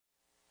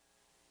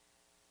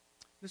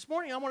This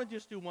morning, I want to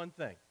just do one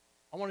thing.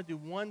 I want to do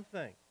one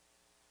thing.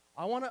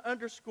 I want to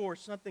underscore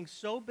something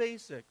so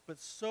basic but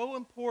so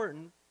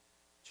important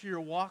to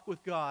your walk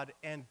with God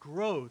and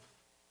growth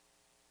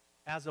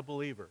as a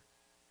believer.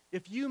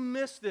 If you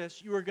miss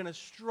this, you are going to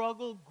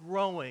struggle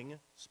growing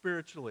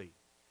spiritually.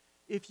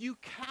 If you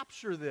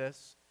capture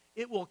this,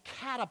 it will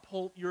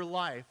catapult your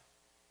life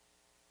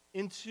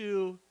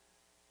into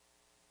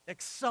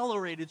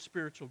accelerated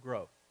spiritual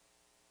growth.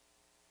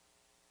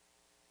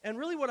 And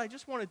really what I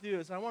just want to do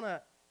is I want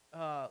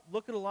to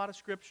look at a lot of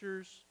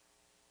scriptures.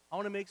 I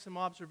want to make some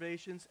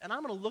observations, and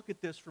I'm going to look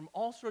at this from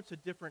all sorts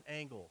of different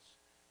angles,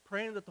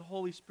 praying that the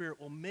Holy Spirit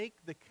will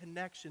make the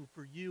connection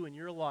for you in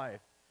your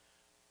life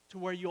to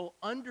where you'll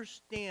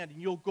understand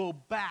and you'll go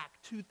back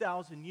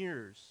 2,000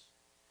 years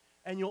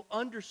and you'll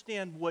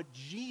understand what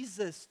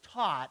Jesus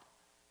taught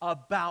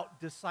about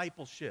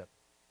discipleship.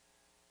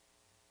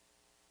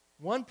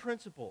 One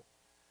principle.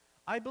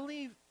 I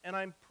believe, and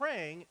I'm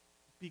praying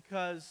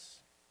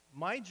because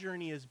my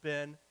journey has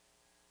been,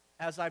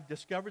 as I've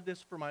discovered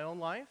this for my own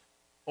life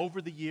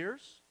over the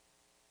years,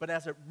 but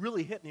as it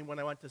really hit me when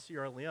I went to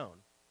Sierra Leone,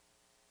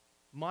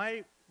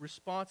 my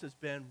response has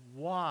been,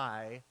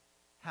 why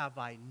have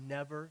I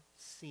never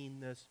seen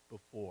this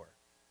before?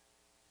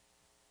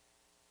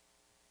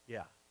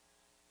 Yeah.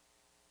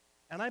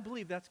 And I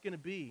believe that's going to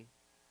be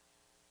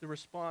the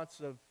response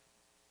of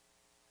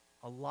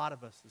a lot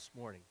of us this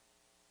morning.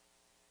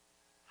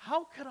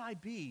 How could I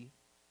be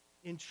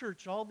in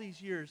church all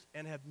these years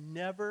and have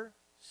never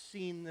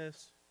seen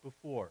this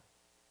before?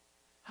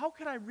 How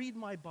could I read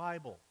my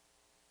Bible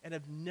and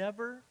have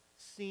never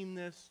seen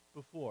this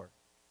before?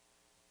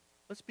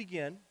 Let's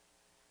begin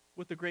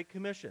with the Great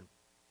Commission.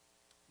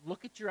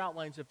 Look at your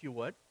outlines if you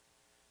would.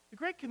 The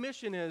Great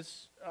Commission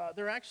is,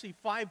 there are actually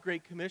 5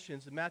 Great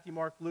Commissions in Matthew,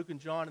 Mark, Luke, and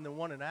John, and then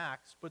 1 in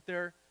Acts, but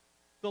they're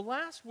the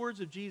last words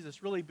of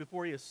Jesus really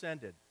before he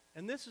ascended.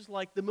 And this is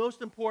like the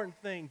most important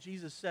thing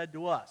Jesus said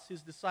to us,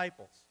 his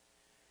disciples.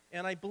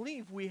 And I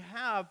believe we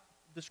have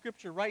the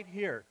scripture right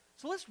here.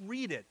 So let's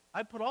read it.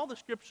 I put all the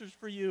scriptures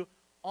for you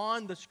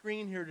on the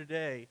screen here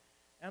today,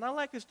 and I'd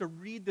like us to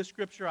read the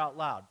scripture out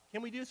loud.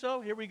 Can we do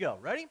so? Here we go.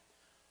 Ready?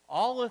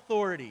 All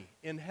authority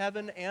in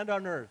heaven and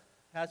on earth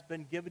has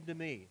been given to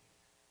me.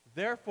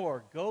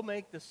 Therefore, go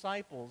make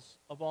disciples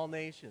of all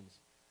nations,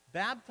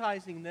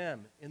 baptizing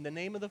them in the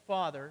name of the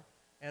Father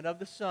and of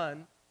the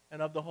Son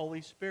and of the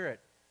Holy Spirit,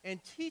 and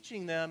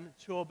teaching them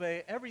to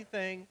obey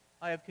everything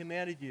I have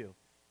commanded you.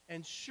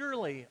 And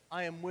surely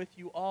I am with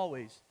you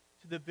always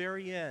to the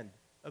very end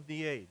of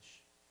the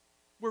age.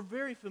 We're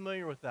very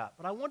familiar with that,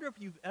 but I wonder if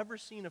you've ever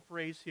seen a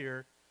phrase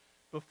here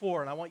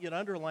before, and I want you to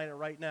underline it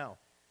right now.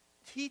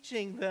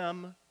 Teaching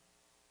them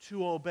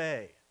to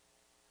obey.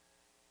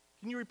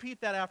 Can you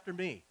repeat that after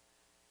me?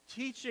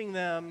 Teaching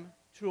them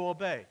to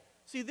obey.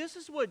 See, this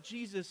is what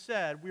Jesus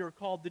said we were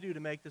called to do to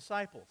make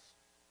disciples.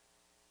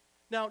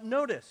 Now,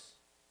 notice,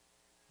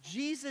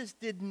 Jesus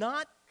did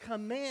not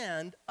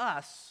command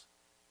us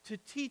to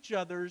teach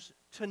others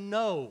to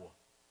know.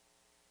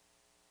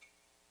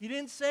 He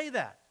didn't say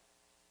that.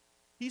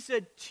 He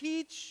said,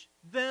 teach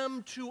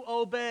them to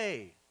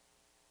obey.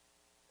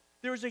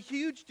 There's a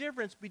huge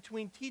difference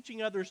between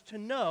teaching others to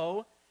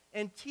know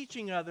and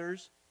teaching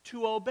others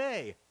to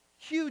obey.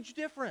 Huge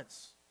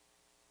difference.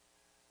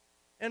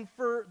 And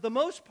for the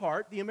most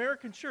part, the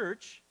American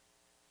church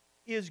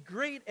is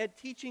great at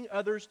teaching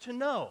others to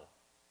know.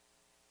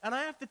 And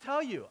I have to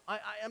tell you,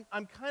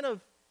 I'm kind of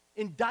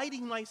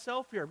indicting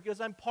myself here because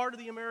I'm part of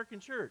the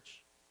American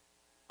church.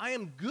 I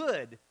am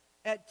good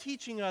at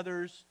teaching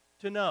others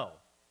to know.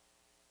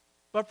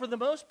 But for the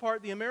most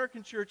part, the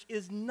American church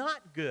is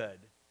not good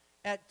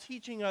at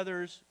teaching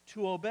others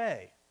to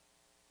obey.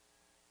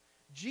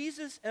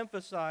 Jesus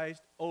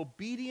emphasized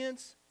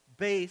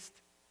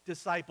obedience-based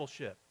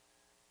discipleship.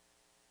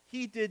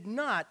 He did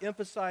not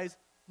emphasize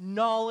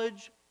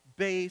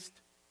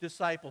knowledge-based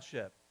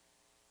discipleship.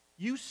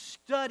 You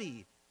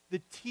study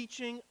the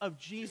teaching of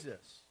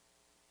Jesus,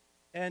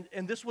 and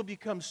this will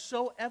become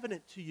so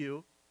evident to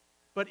you,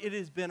 but it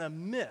has been a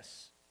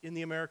miss in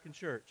the American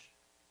church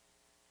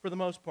for the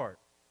most part.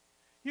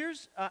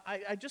 Here's,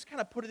 I just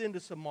kind of put it into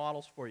some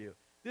models for you.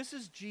 This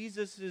is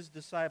Jesus'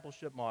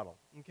 discipleship model,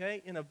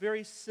 okay, in a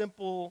very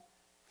simple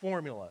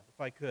formula, if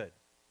I could,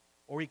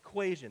 or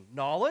equation.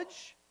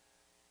 Knowledge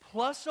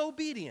plus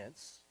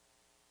obedience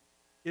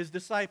is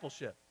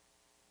discipleship.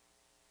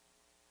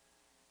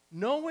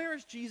 Nowhere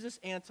is Jesus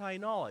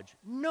anti-knowledge.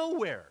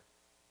 Nowhere.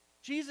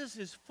 Jesus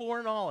is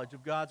for knowledge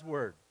of God's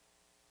Word.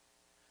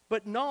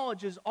 But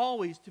knowledge is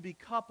always to be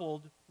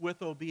coupled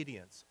with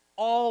obedience.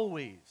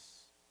 Always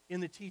in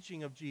the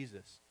teaching of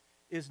Jesus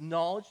is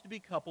knowledge to be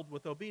coupled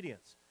with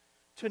obedience.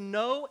 To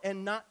know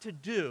and not to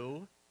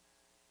do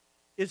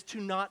is to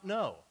not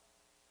know.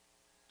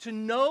 To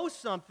know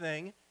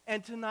something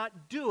and to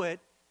not do it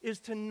is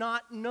to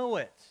not know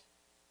it.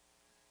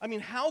 I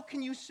mean, how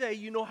can you say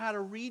you know how to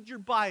read your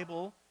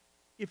Bible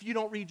if you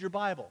don't read your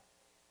Bible?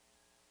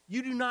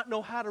 You do not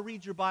know how to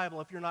read your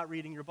Bible if you're not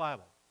reading your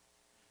Bible.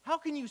 How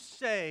can you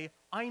say,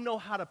 I know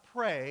how to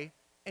pray,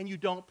 and you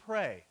don't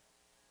pray?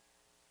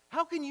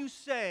 How can you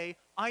say,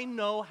 I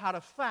know how to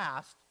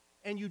fast,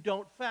 and you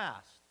don't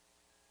fast?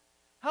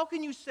 How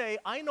can you say,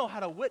 I know how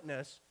to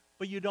witness,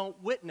 but you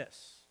don't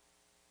witness?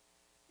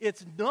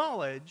 It's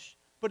knowledge,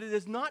 but it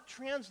is not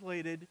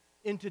translated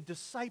into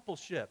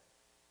discipleship.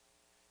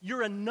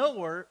 You're a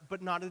knower,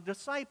 but not a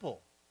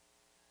disciple.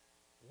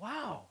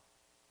 Wow.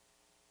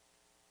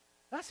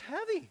 That's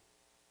heavy.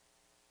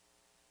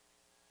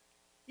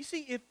 You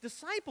see, if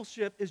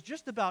discipleship is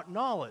just about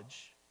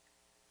knowledge,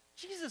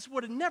 Jesus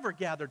would have never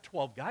gathered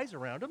 12 guys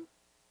around him.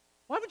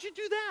 Why would you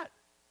do that?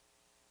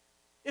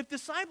 If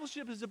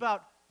discipleship is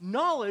about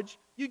knowledge,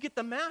 you get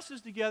the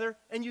masses together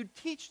and you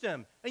teach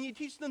them. And you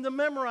teach them to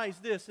memorize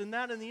this and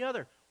that and the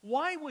other.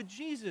 Why would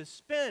Jesus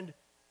spend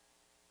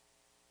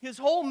his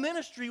whole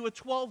ministry with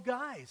 12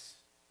 guys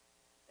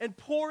and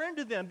pour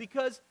into them?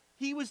 Because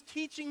he was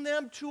teaching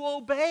them to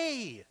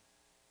obey.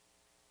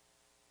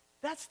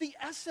 That's the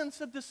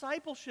essence of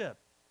discipleship.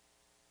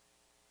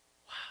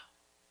 Wow.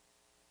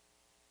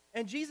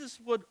 And Jesus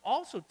would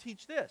also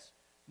teach this.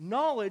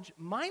 Knowledge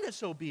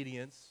minus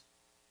obedience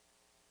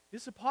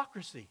is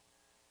hypocrisy.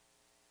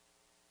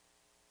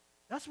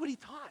 That's what he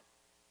taught.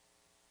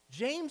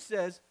 James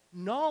says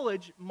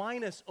knowledge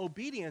minus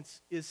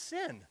obedience is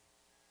sin.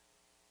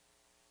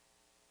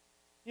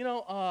 You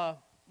know,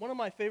 one of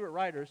my favorite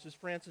writers is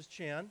Francis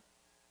Chan.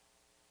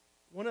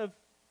 One of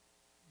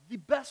the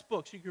best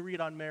books you could read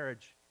on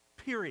marriage,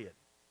 period,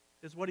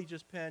 is what he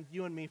just penned,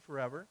 You and Me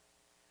Forever.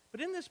 But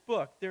in this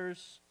book,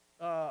 there's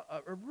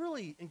a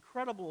really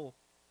incredible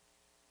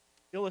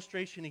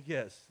illustration he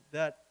gives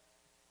that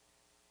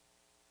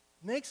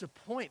makes a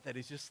point that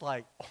is just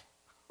like,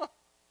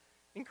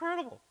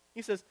 incredible.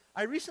 He says,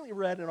 I recently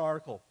read an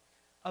article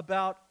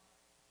about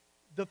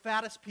the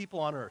fattest people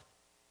on earth.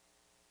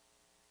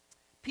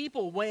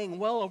 People weighing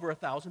well over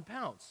 1,000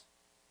 pounds.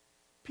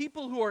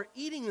 People who are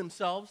eating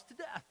themselves to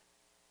death.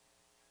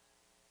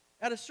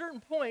 At a certain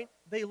point,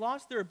 they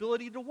lost their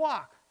ability to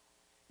walk.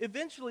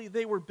 Eventually,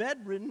 they were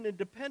bedridden and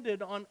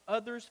depended on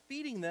others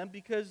feeding them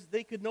because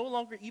they could no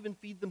longer even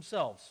feed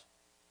themselves.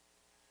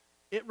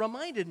 It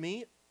reminded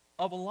me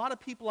of a lot of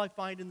people I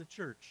find in the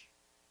church.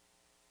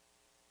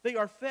 They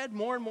are fed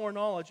more and more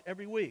knowledge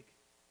every week.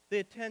 They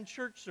attend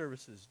church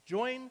services,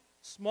 join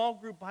small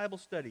group Bible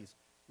studies,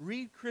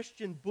 read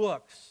Christian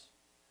books,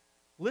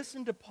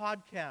 listen to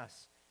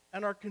podcasts,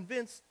 and are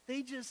convinced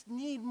they just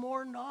need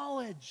more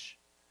knowledge.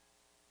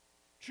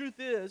 Truth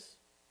is,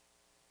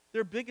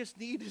 their biggest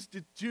need is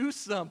to do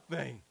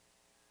something.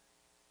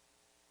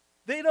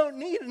 They don't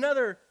need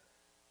another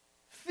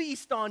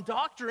feast on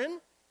doctrine.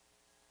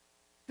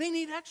 They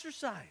need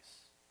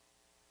exercise.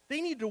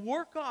 They need to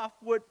work off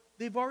what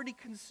they've already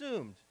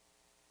consumed.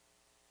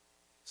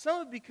 Some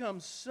have become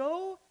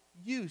so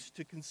used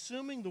to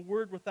consuming the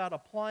word without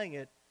applying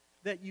it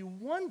that you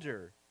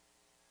wonder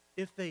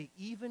if they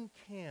even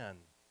can.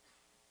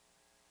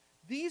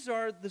 These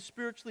are the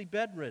spiritually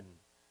bedridden,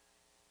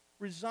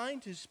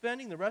 resigned to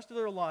spending the rest of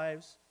their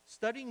lives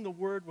studying the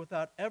word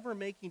without ever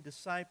making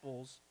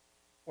disciples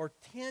or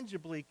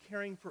tangibly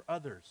caring for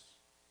others.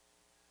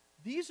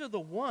 These are the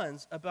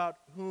ones about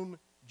whom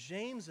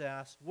James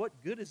asks,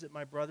 what good is it,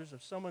 my brothers,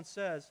 if someone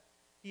says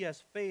he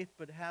has faith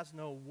but has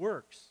no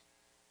works?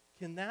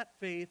 Can that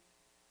faith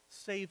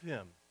save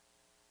him?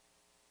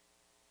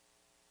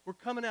 We're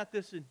coming at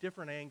this in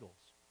different angles.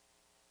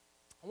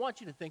 I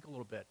want you to think a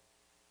little bit.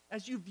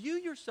 As you view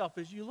yourself,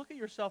 as you look at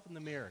yourself in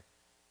the mirror,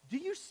 do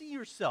you see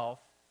yourself?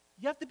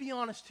 You have to be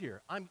honest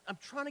here. I'm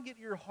trying to get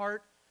your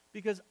heart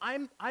because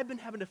I've been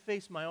having to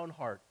face my own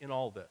heart in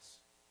all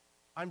this.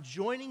 I'm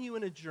joining you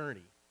in a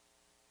journey.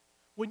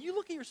 When you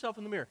look at yourself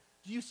in the mirror,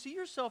 do you see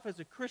yourself as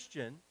a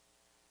Christian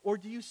or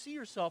do you see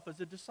yourself as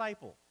a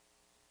disciple?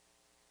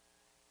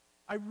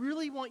 I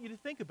really want you to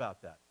think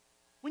about that.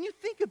 When you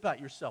think about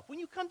yourself, when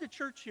you come to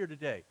church here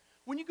today,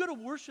 when you go to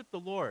worship the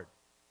Lord,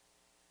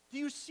 do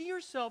you see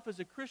yourself as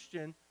a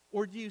Christian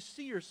or do you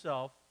see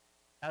yourself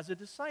as a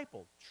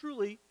disciple?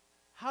 Truly,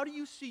 how do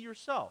you see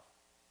yourself?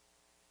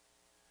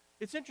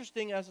 It's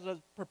interesting, as I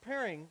was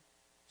preparing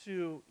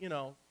to,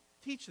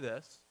 teach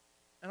this,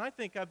 and I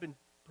think I've been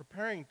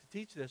preparing to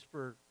teach this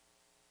for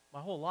my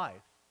whole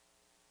life.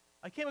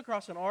 I came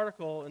across an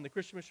article in the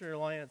Christian Missionary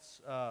Alliance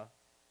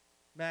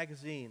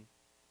magazine,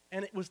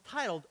 and it was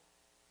titled,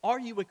 Are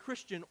You a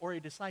Christian or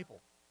a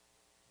Disciple?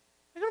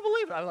 I couldn't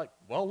believe it. I was like,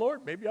 well,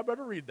 Lord, maybe I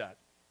better read that.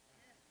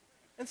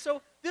 And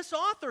so this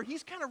author,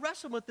 he's kind of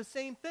wrestling with the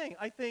same thing.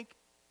 I think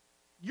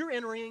you're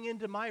entering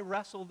into my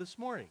wrestle this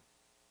morning.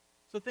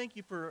 So thank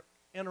you for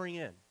entering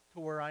in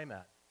to where I'm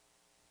at.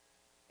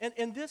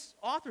 And this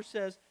author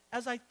says,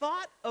 as I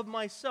thought of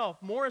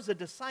myself more as a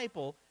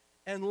disciple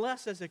and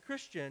less as a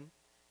Christian,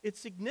 it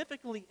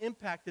significantly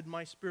impacted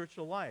my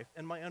spiritual life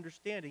and my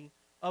understanding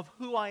of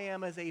who I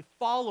am as a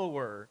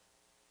follower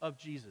of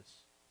Jesus.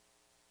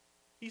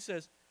 He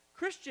says,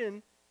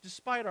 Christian,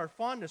 despite our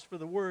fondness for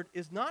the word,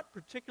 is not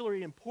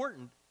particularly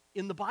important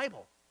in the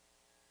Bible.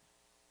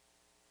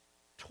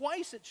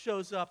 Twice it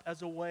shows up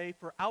as a way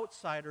for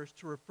outsiders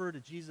to refer to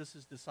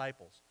Jesus'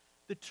 disciples.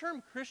 The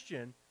term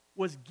Christian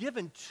was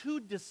given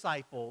to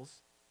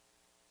disciples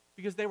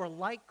because they were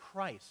like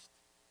Christ.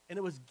 And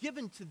it was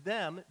given to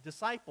them,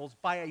 disciples,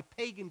 by a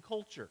pagan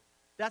culture.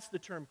 That's the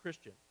term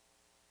Christian.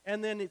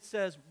 And then it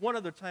says, one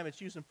other time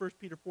it's used in 1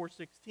 Peter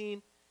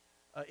 4:16,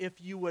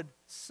 if you would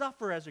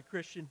suffer as a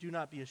Christian, do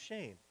not be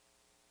ashamed.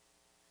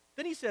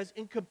 Then he says,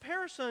 in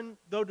comparison,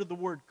 though, to the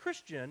word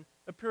Christian,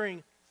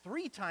 appearing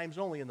 3 times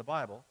only in the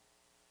Bible,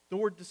 the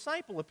word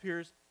disciple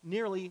appears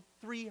nearly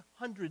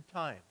 300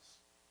 times.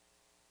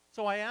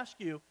 So I ask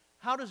you,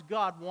 how does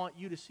God want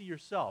you to see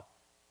yourself?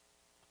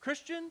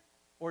 Christian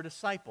or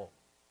disciple?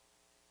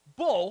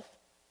 Both,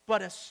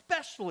 but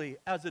especially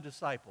as a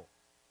disciple.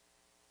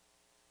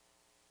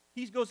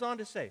 He goes on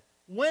to say,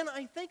 when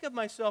I think of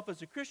myself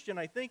as a Christian,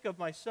 I think of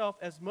myself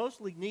as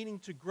mostly needing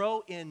to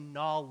grow in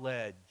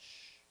knowledge.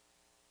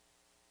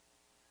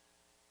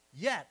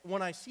 Yet,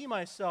 when I see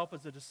myself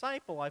as a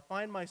disciple, I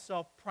find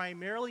myself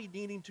primarily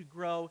needing to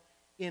grow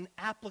in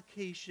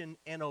application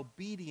and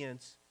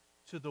obedience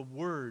to the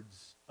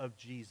words of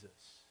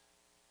Jesus.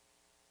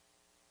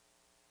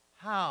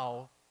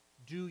 How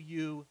do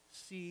you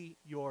see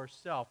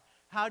yourself?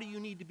 How do you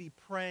need to be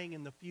praying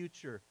in the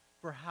future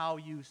for how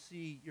you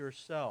see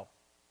yourself?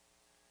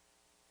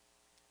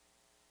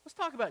 Let's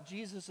talk about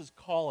Jesus'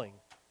 calling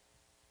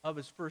of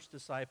his first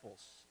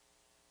disciples.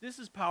 This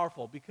is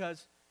powerful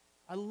because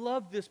I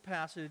love this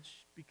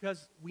passage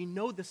because we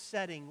know the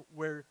setting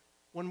where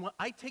when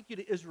I take you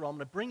to Israel, I'm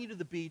going to bring you to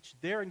the beach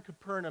there in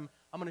Capernaum.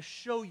 I'm going to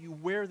show you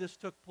where this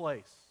took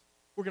place.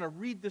 We're going to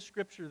read the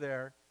scripture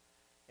there,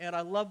 and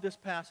I love this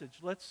passage.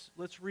 Let's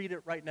read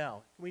it right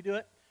now. Can we do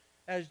it?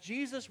 As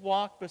Jesus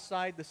walked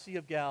beside the Sea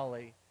of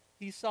Galilee,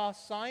 he saw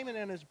Simon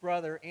and his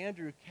brother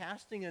Andrew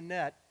casting a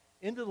net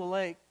into the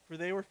lake, for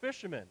they were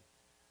fishermen.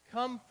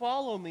 Come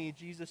follow me,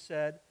 Jesus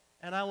said,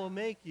 and I will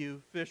make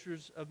you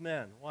fishers of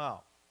men.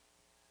 Wow.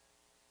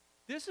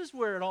 This is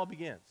where it all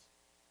begins.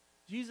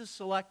 Jesus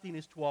selecting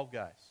his 12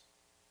 guys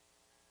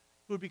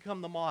who would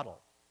become the model.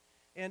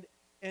 And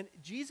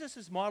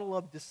Jesus' model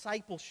of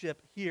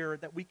discipleship here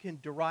that we can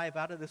derive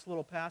out of this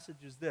little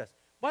passage is this.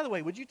 By the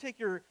way, would you take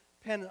your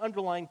pen and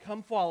underline,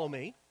 come follow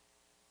me?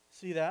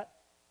 See that?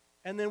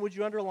 And then would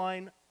you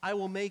underline, I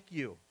will make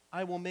you.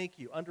 I will make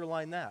you.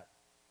 Underline that.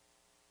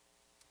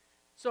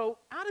 So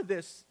out of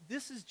this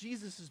is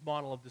Jesus'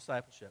 model of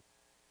discipleship.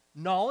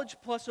 Knowledge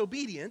plus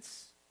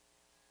obedience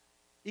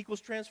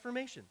equals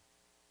transformation.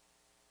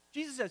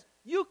 Jesus says,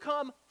 you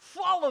come,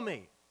 follow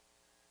me.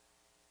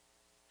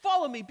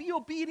 Follow me, be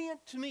obedient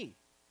to me.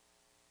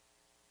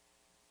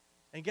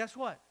 And guess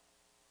what?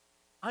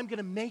 I'm going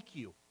to make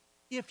you.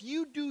 If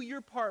you do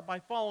your part by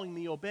following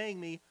me, obeying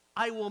me,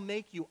 I will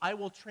make you. I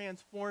will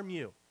transform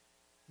you.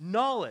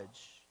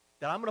 Knowledge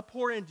that I'm going to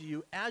pour into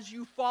you as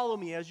you follow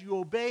me, as you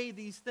obey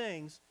these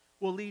things,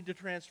 will lead to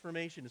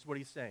transformation, is what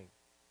he's saying.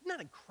 Isn't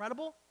that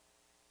incredible?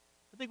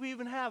 I think we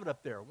even have it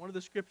up there, one of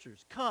the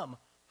scriptures. Come,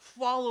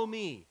 follow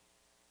me.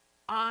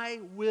 I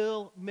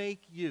will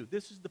make you.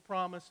 This is the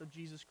promise of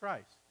Jesus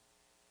Christ.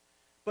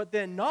 But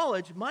then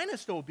knowledge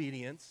minus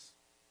obedience,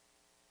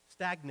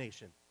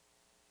 stagnation.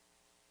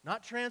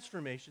 Not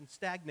transformation,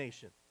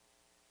 stagnation.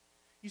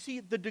 You see,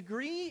 the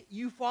degree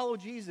you follow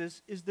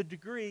Jesus is the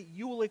degree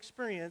you will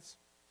experience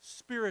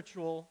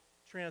spiritual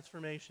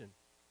transformation.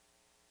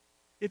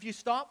 If you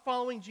stop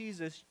following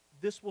Jesus,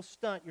 this will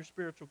stunt your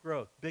spiritual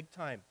growth big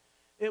time.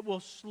 It will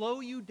slow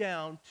you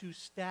down to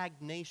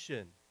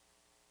stagnation.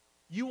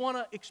 You want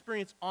to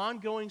experience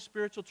ongoing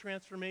spiritual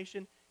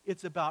transformation?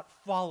 It's about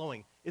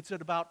following. It's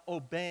about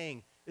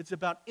obeying. It's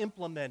about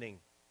implementing.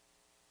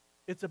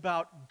 It's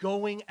about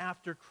going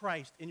after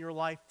Christ in your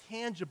life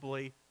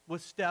tangibly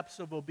with steps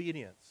of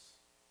obedience.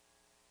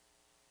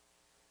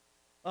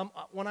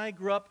 When I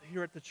grew up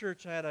here at the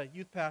church, I had a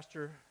youth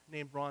pastor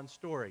named Ron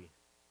Story.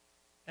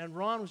 And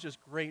Ron was just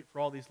great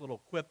for all these little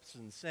quips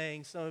and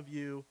sayings. Some of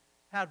you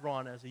had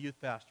Ron as a youth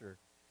pastor.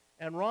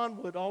 And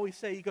Ron would always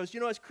say, he goes,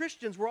 as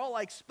Christians, we're all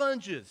like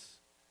sponges.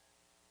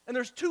 And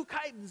there's 2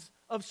 kinds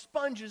of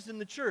sponges in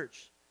the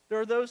church. There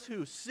are those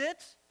who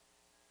sit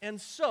and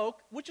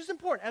soak, which is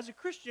important. As a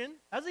Christian,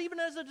 even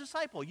as a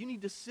disciple, you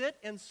need to sit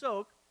and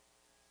soak.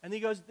 And he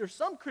goes, there's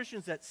some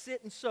Christians that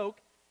sit and soak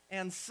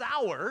and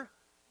sour.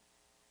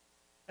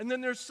 And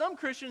then there's some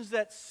Christians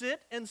that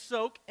sit and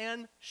soak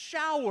and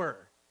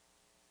shower.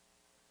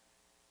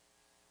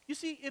 You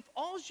see, if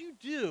all you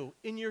do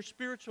in your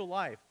spiritual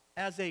life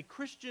as a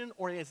Christian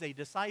or as a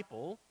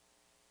disciple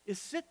is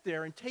sit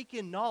there and take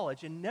in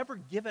knowledge and never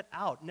give it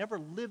out, never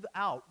live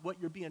out what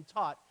you're being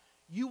taught,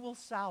 you will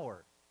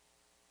sour.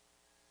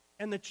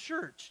 And the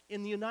church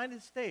in the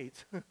United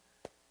States,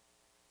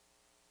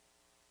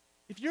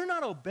 if you're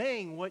not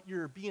obeying what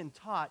you're being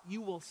taught,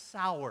 you will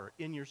sour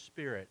in your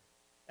spirit.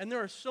 And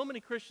there are so many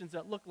Christians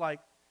that look like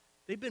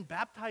they've been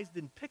baptized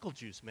in pickle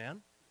juice,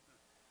 man.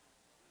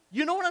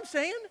 You know what I'm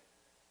saying?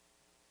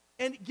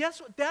 And guess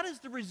what? That is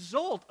the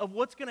result of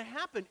what's going to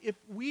happen if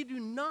we do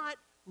not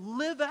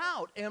live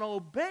out and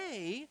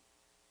obey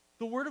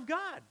the Word of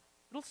God.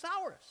 It'll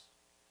sour us.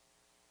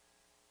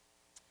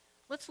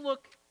 Let's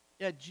look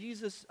at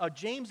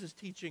James's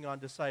teaching on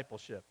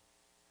discipleship.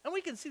 And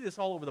we can see this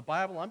all over the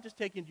Bible. I'm just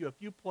taking you a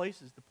few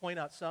places to point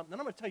out something. Then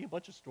I'm going to tell you a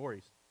bunch of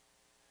stories.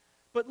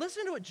 But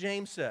listen to what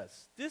James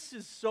says. This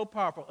is so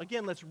powerful.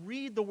 Again, let's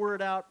read the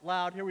word out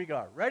loud. Here we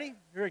go. Ready?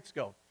 Here we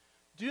go.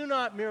 Do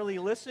not merely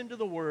listen to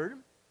the word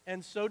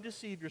and so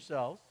deceive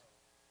yourselves.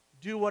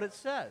 Do what it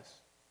says.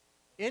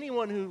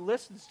 Anyone who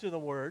listens to the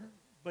word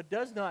but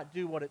does not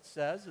do what it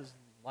says is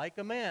like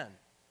a man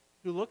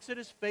who looks at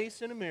his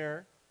face in a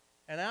mirror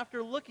and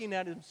after looking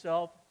at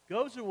himself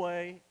goes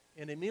away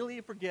and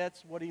immediately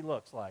forgets what he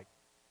looks like.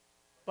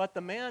 But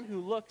the man who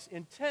looks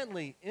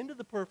intently into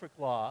the perfect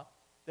law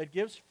that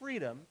gives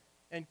freedom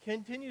and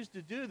continues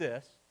to do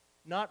this,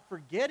 not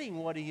forgetting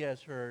what he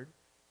has heard,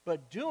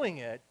 but doing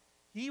it,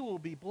 he will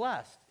be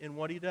blessed in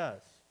what he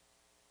does.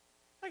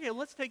 Okay,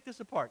 let's take this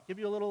apart. Give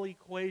you a little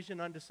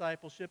equation on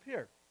discipleship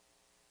here.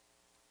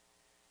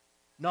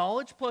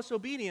 Knowledge plus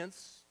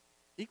obedience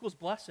equals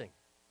blessing.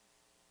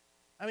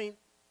 I mean,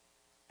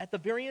 at the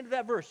very end of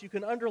that verse, you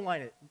can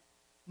underline it.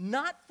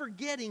 Not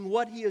forgetting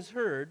what he has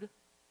heard,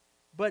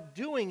 but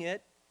doing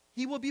it,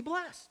 he will be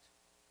blessed.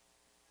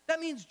 That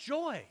means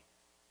joy,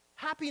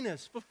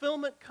 happiness,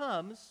 fulfillment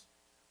comes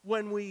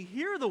when we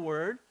hear the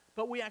word,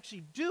 but we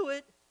actually do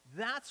it.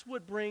 That's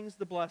what brings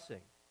the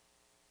blessing.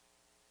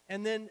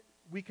 And then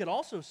we could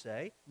also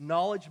say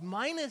knowledge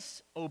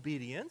minus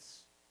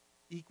obedience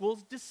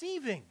equals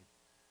deceiving.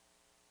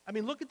 I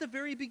mean, look at the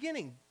very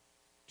beginning.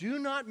 Do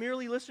not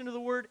merely listen to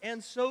the word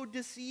and so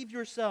deceive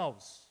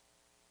yourselves.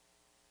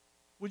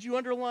 Would you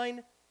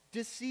underline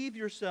deceive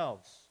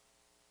yourselves?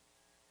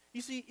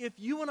 You see, if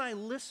you and I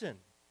listen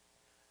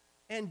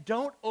and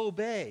don't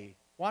obey,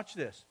 watch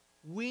this,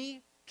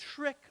 we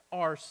trick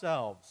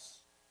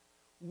ourselves.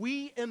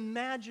 We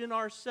imagine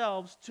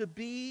ourselves to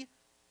be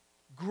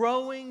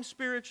growing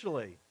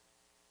spiritually.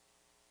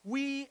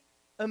 We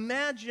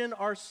imagine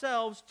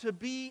ourselves to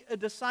be a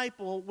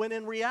disciple when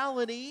in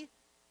reality,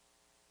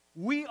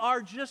 we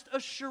are just a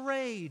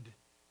charade.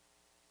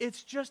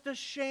 It's just a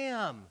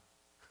sham.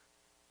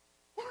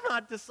 We're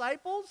not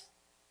disciples.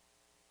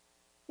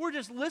 We're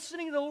just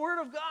listening to the Word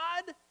of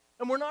God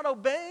and we're not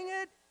obeying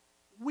it.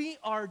 We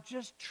are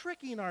just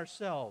tricking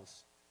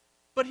ourselves.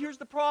 But here's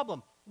the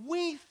problem.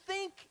 We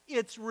think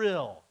it's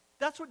real.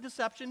 That's what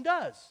deception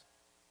does.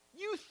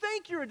 You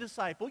think you're a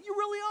disciple. You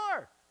really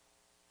are.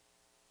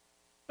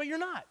 But you're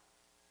not.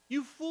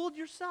 You fooled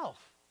yourself.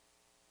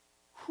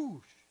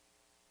 Whoosh.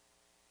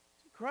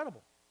 It's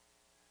incredible.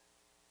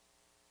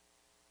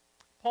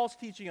 Paul's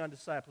teaching on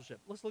discipleship.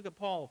 Let's look at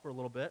Paul for a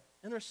little bit.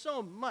 And there's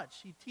so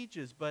much he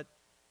teaches, but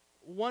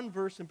one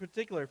verse in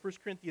particular, 1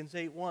 Corinthians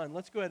 8:1.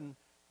 Let's go ahead and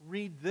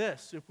read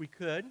this if we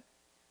could.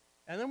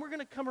 And then we're going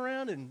to come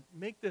around and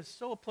make this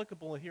so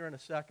applicable here in a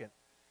second.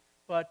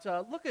 But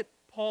look at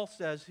Paul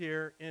says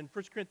here in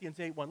 1 Corinthians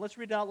 8:1. Let's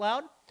read it out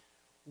loud.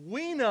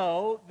 We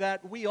know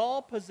that we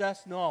all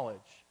possess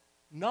knowledge.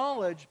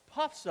 Knowledge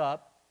puffs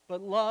up,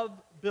 but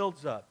love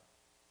builds up.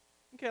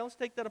 Okay, let's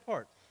take that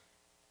apart.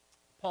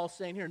 Paul's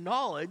saying here,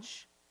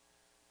 knowledge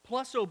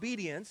plus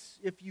obedience,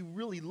 if you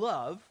really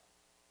love,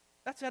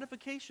 that's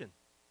edification.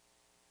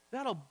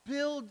 That'll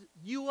build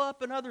you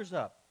up and others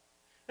up.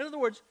 In other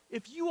words,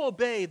 if you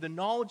obey the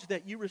knowledge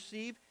that you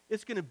receive,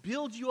 it's going to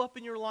build you up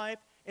in your life,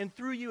 and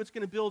through you, it's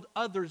going to build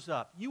others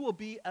up. You will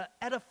be an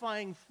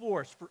edifying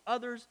force for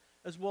others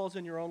as well as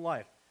in your own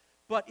life.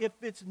 But if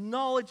it's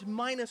knowledge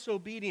minus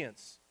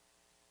obedience,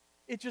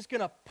 it's just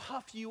going to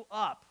puff you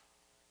up.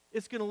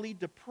 It's going to lead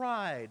to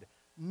pride.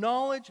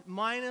 Knowledge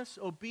minus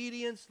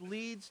obedience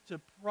leads to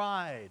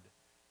pride,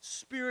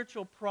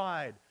 spiritual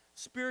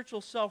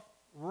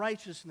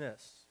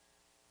self-righteousness.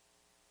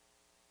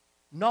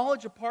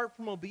 Knowledge apart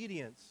from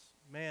obedience,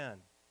 man,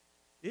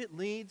 it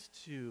leads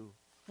to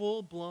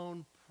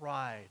full-blown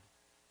pride.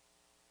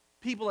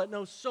 People that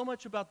know so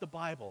much about the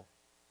Bible,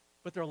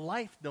 but their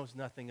life knows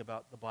nothing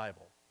about the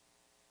Bible,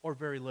 or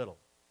very little.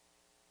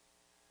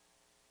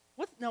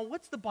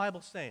 What's the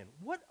Bible saying?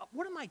 What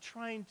am I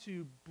trying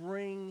to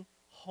bring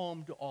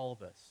home to all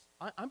of us?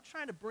 I'm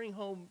trying to bring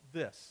home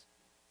this.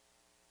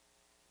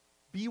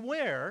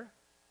 Beware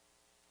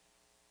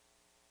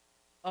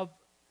of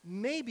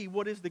maybe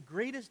what is the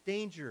greatest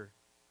danger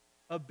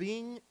of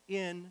being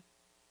in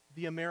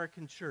the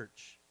American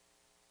church.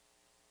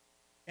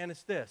 And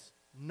it's this: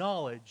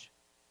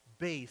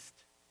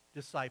 knowledge-based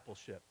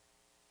discipleship.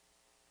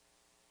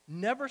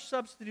 Never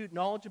substitute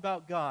knowledge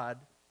about God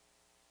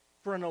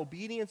for an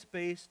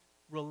obedience-based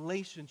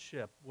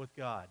relationship with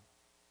God.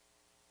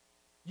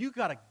 You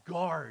got to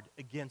guard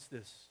against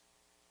this.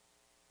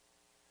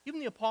 Even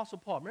the Apostle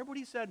Paul, remember what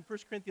he said in 1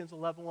 Corinthians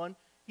 11:1?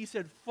 He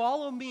said,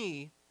 "Follow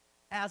me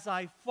as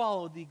I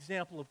follow the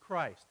example of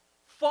Christ."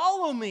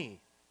 Follow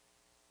me.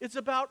 It's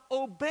about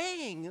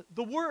obeying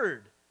the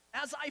word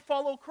as I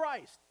follow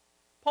Christ.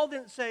 Paul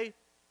didn't say,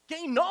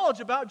 gain knowledge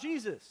about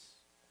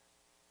Jesus.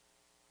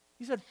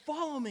 He said,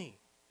 follow me.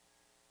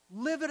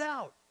 Live it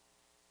out.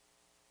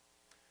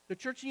 The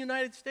Church in the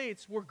United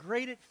States, we're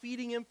great at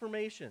feeding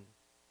information,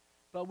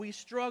 but we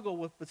struggle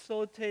with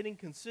facilitating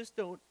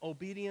consistent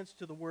obedience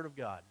to the Word of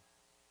God.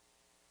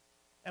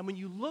 And when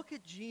you look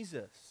at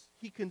Jesus,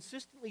 he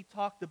consistently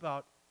talked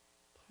about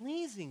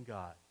pleasing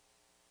God.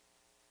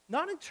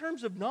 Not in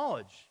terms of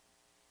knowledge,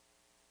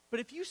 but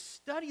if you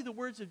study the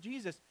words of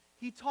Jesus,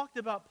 he talked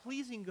about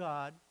pleasing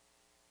God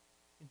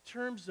in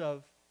terms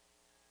of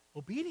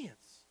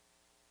obedience.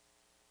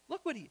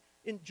 Look what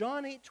in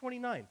John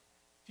 8:29,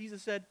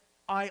 Jesus said,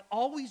 I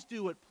always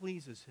do what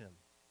pleases him.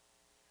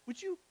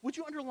 Would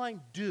you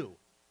underline do?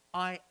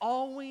 I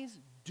always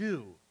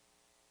do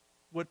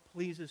what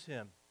pleases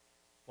him.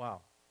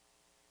 Wow.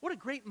 What a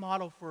great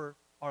motto for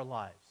our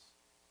lives.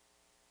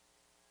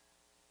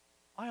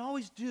 I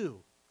always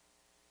do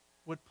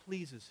what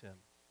pleases him.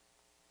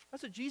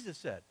 That's what Jesus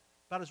said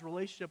about his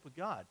relationship with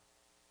God.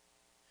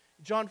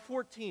 John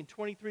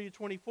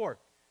 14:23-24,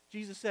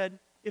 Jesus said,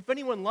 if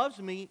anyone loves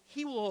me,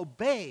 he will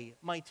obey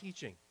my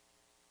teaching.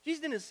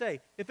 Jesus didn't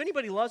say, if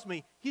anybody loves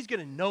me, he's going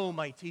to know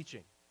my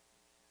teaching.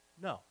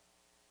 No.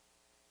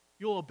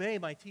 You'll obey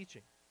my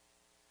teaching.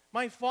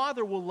 My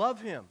Father will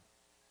love him,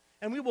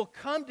 and we will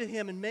come to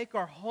him and make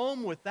our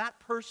home with that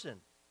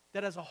person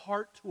that has a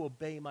heart to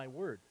obey my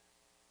word.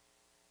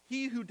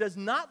 He who does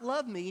not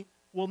love me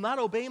will not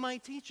obey my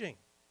teaching.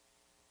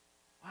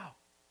 Wow.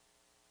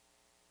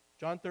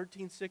 John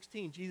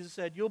 13:16, Jesus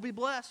said, you'll be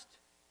blessed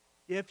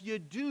if you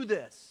do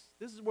this.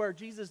 This is where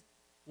Jesus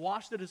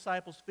washed the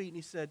disciples' feet, and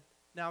he said,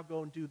 now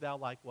go and do thou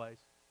likewise.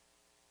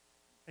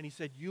 And he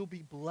said, you'll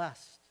be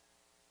blessed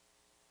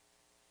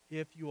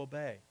if you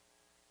obey.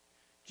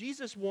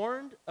 Jesus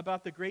warned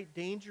about the great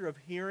danger of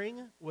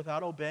hearing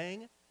without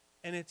obeying,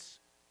 and it's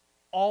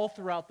all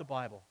throughout the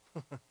Bible.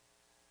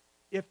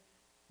 If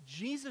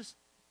Jesus,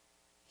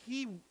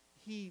 he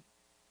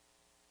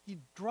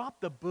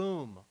dropped the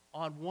boom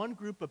on one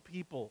group of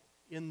people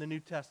in the New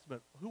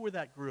Testament. Who were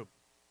that group?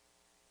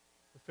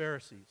 The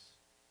Pharisees.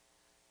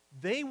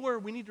 They were,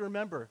 we need to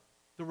remember,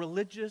 the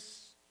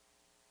religious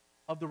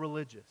of the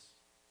religious.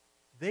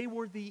 They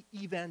were the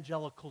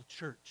evangelical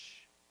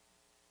church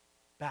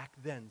back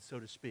then, so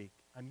to speak.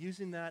 I'm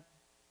using that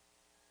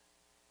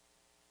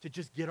to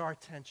just get our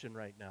attention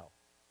right now.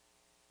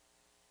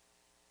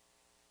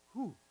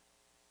 Who?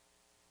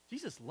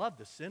 Jesus loved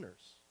the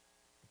sinners,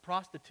 the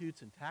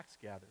prostitutes and tax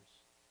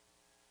gatherers.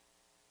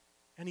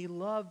 And he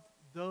loved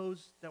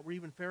those that were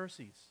even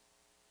Pharisees.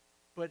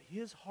 But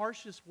his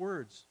harshest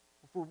words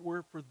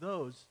were for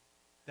those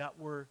that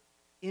were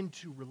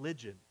into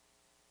religion.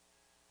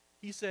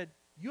 He said,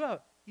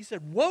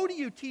 woe to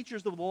you,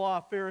 teachers of the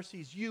law,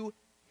 Pharisees, you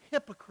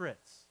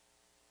hypocrites.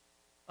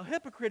 A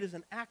hypocrite is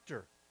an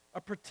actor,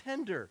 a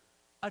pretender,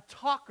 a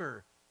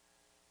talker,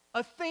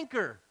 a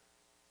thinker,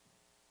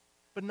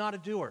 but not a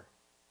doer.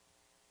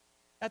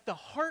 At the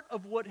heart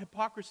of what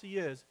hypocrisy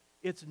is,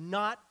 it's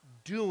not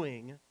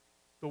doing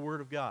the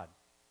Word of God.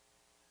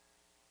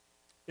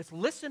 It's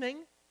listening,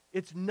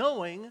 it's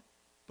knowing,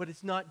 but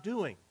it's not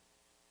doing.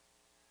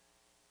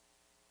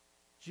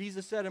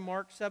 Jesus said in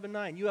Mark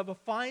 7:9, you have a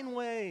fine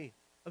way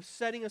of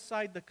setting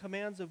aside the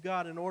commands of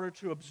God in order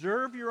to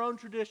observe your own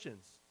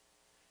traditions.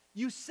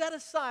 You set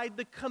aside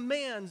the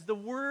commands, the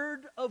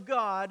Word of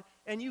God,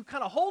 and you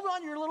kind of hold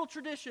on to your little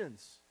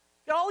traditions.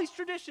 Got all these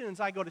traditions.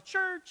 I go to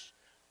church,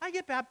 I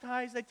get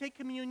baptized, I take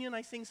communion,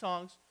 I sing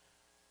songs.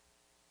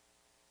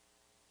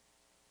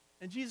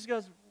 And Jesus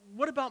goes,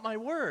 what about my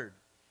Word?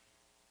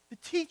 The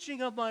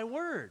teaching of my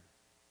Word.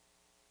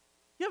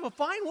 You have a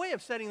fine way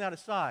of setting that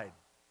aside.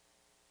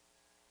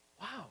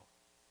 Wow.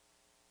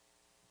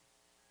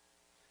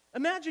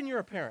 Imagine you're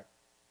a parent.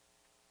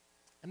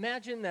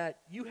 Imagine that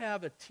you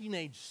have a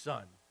teenage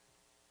son.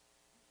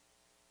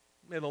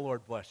 May the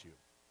Lord bless you.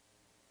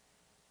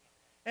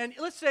 And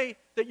let's say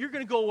that you're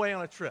going to go away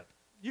on a trip.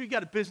 You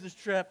got a business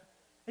trip,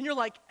 and you're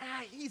like,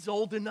 he's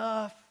old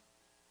enough.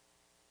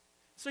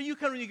 So you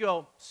come and you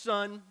go,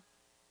 son,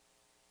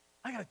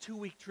 I got a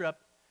 2-week trip.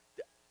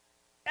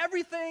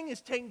 Everything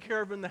is taken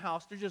care of in the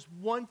house. There's just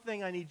one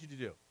thing I need you to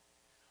do.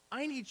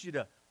 I need you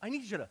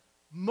to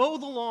mow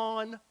the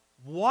lawn,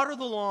 water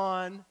the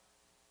lawn,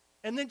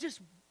 and then just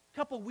a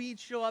couple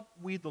weeds show up,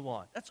 weed the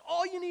lawn. That's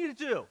all you need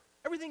to do.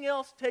 Everything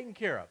else taken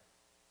care of.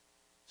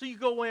 So you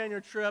go away on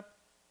your trip.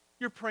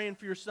 You're praying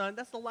for your son.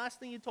 That's the last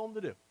thing you told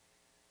him to do.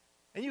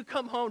 And you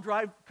come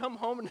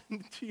home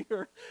into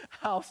your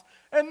house,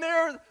 and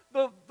there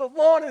the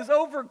lawn is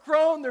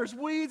overgrown. There's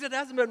weeds. It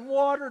hasn't been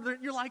watered.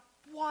 You're like,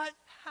 what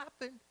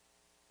happened?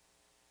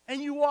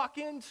 And you walk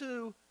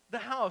into the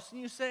house, and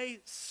you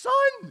say,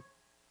 son,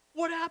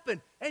 what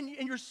happened? And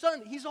your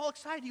son, he's all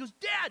excited. He goes,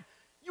 Dad,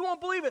 you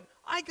won't believe it.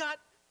 I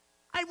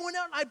went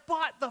out and I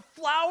bought the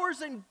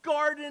Flowers and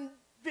Garden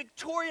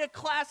Victoria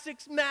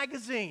Classics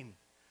magazine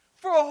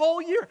for a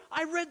whole year.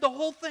 I read the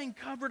whole thing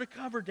cover to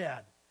cover,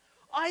 Dad.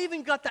 I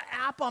even got the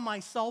app on my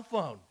cell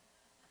phone.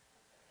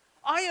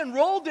 I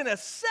enrolled in a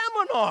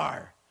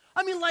seminar.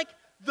 I mean, like,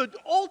 the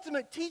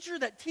ultimate teacher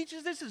that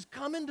teaches this is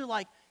coming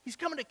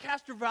to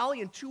Castro Valley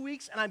in 2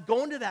 weeks, and I'm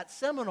going to that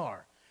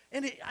seminar.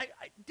 And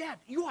Dad,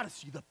 you ought to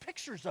see the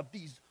pictures of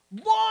these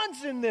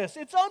lawns in this.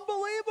 It's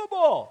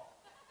unbelievable.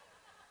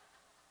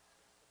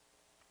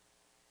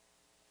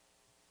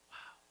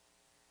 Wow.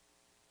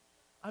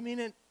 I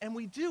mean, and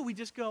we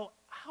just go,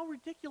 How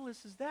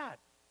ridiculous is that?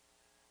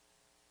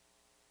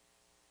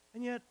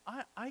 And yet,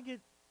 I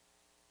get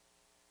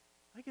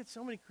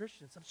so many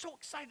Christians. I'm so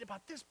excited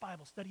about this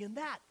Bible study and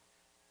that.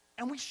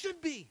 And we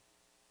should be.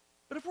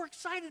 But if we're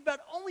excited about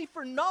only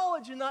for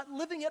knowledge and not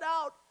living it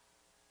out,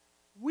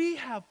 we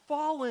have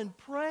fallen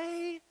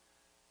prey.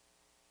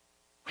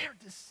 We're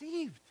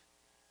deceived.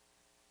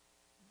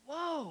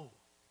 Whoa.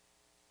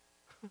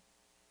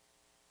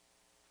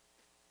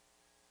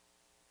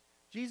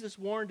 Jesus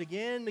warned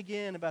again and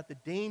again about the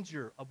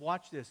danger of,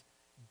 watch this,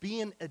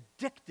 being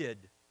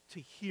addicted to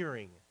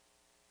hearing,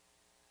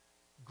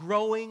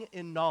 growing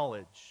in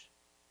knowledge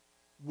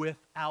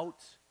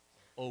without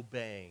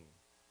obeying.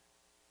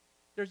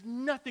 There's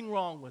nothing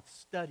wrong with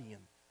studying.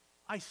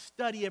 I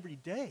study every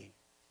day.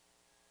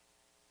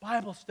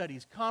 Bible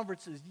studies,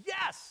 conferences,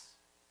 yes.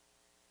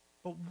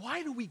 But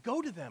why do we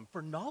go to them?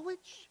 For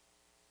knowledge?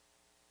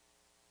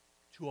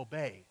 To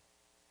obey.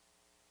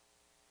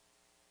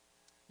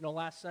 You know,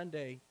 last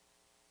Sunday,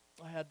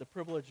 I had the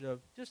privilege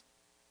of just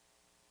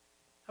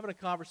having a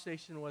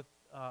conversation with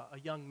a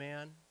young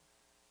man,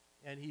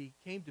 and he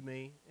came to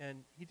me, and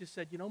he just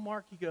said, you know,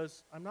 Mark, he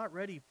goes, I'm not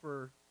ready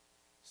for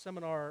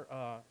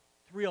seminar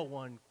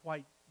 301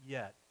 quite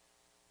yet.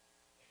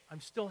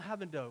 I'm still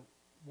having to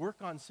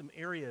work on some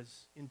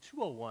areas in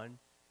 201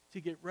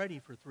 to get ready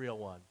for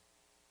 301.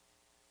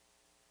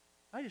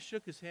 I just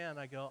shook his hand.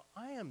 I go,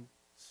 I am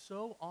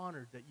so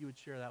honored that you would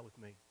share that with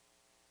me.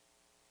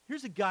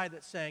 Here's a guy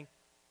that's saying,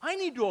 I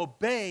need to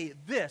obey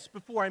this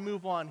before I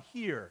move on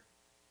here.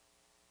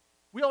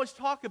 We always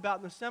talk about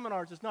in the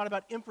seminars, it's not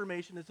about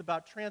information, it's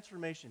about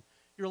transformation.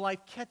 Your life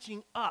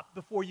catching up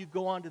before you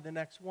go on to the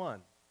next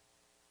one.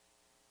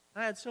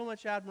 I had so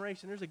much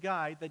admiration. There's a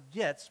guy that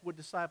gets what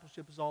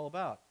discipleship is all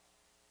about.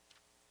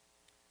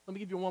 Let me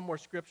give you one more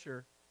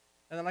scripture,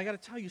 and then I got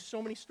to tell you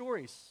so many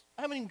stories.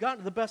 I haven't even gotten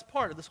to the best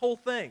part of this whole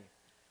thing.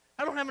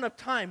 I don't have enough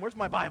time. Where's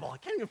my Bible? I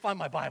can't even find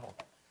my Bible.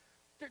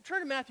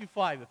 Turn to Matthew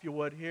 5, if you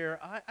would, here.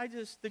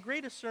 The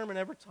greatest sermon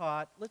ever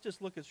taught. Let's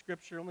just look at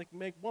Scripture. Let me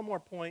make one more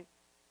point.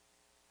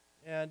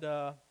 And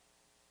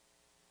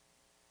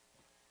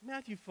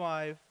Matthew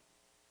 5,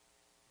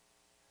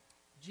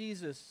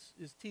 Jesus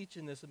is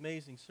teaching this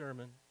amazing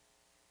sermon.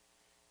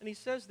 And he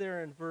says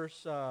there in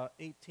verse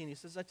 18, he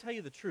says, I tell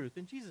you the truth.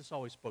 And Jesus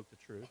always spoke the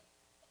truth.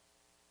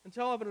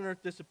 Until heaven and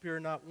earth disappear,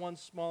 not one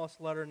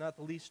smallest letter, not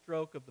the least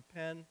stroke of the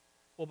pen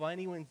will by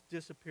any means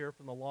disappear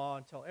from the law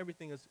until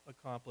everything is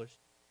accomplished.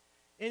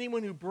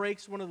 Anyone who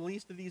breaks one of the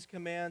least of these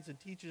commands and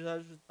teaches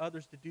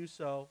others to do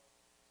so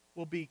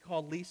will be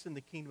called least in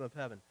the kingdom of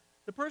heaven.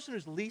 The person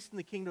who's least in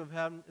the kingdom of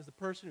heaven is the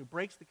person who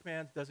breaks the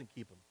commands, doesn't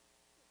keep them.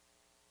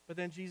 But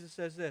then Jesus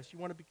says this,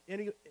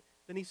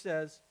 then he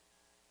says,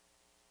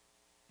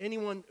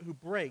 anyone who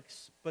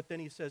breaks, but then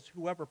he says,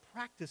 whoever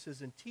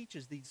practices and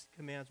teaches these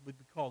commands would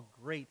be called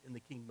great in the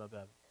kingdom of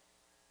heaven.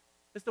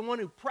 It's the one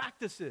who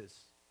practices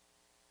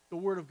the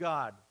word of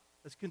God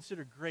that's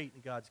considered great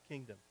in God's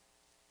kingdom.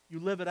 You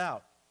live it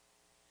out.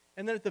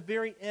 And then at the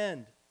very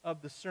end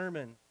of the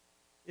sermon,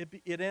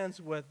 it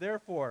ends with,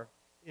 therefore,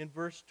 in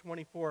verse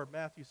 24 of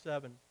Matthew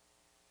 7,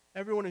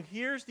 everyone who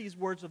hears these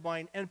words of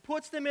mine and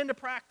puts them into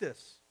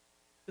practice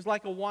is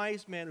like a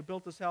wise man who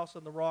built his house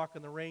on the rock,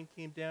 and the rain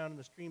came down, and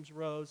the streams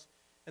rose,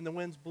 and the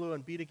winds blew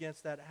and beat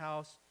against that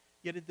house,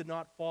 yet it did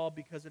not fall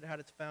because it had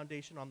its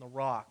foundation on the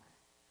rock.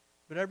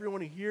 But everyone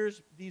who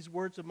hears these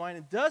words of mine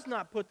and does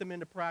not put them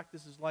into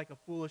practice is like a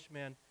foolish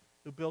man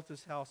who built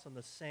his house on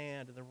the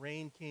sand, and the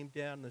rain came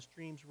down, and the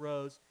streams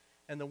rose,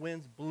 and the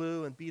winds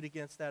blew and beat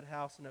against that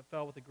house, and it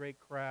fell with a great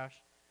crash.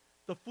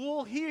 The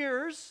fool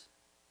hears,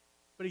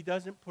 but he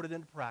doesn't put it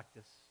into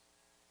practice.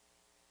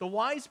 The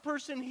wise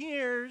person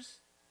hears,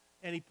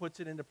 and he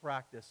puts it into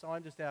practice. So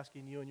I'm just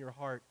asking you in your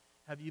heart,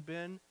 have you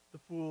been the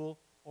fool,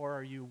 or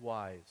are you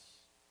wise?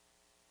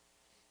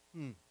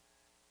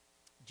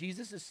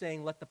 Jesus is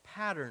saying, let the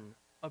pattern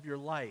of your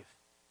life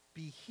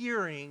be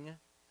hearing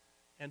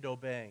and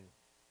obeying.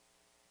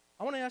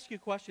 I want to ask you a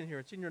question here.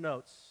 It's in your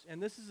notes.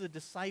 And this is a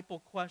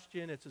disciple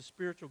question. It's a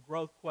spiritual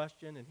growth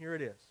question. And here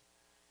it is.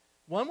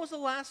 When was the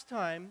last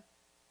time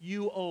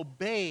you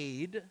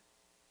obeyed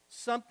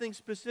something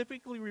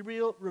specifically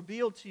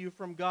revealed to you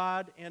from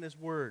God and His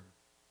Word?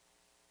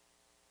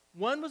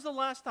 When was the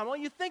last time? I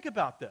want you to think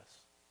about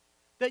this.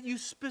 That you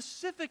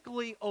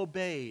specifically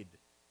obeyed.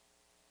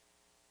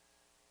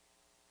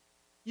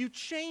 You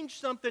changed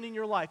something in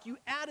your life. You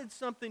added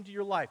something to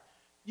your life.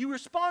 You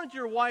responded to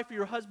your wife or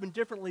your husband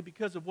differently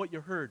because of what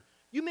you heard.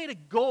 You made a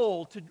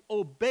goal to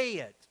obey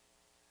it.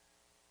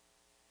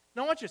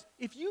 Now watch this.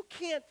 If you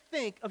can't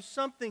think of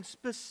something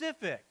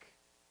specific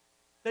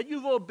that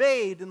you've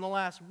obeyed in the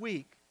last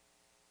week,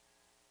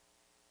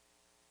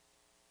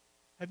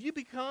 have you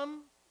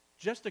become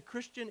just a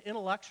Christian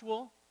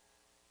intellectual?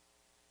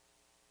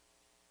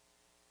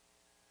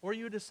 Or are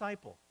you a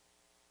disciple?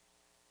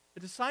 A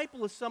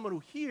disciple is someone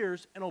who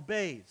hears and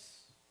obeys.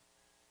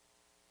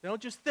 They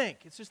don't just think.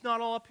 It's just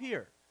not all up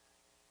here.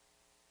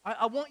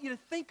 I want you to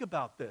think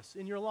about this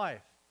in your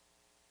life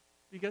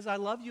because I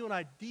love you and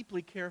I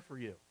deeply care for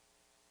you.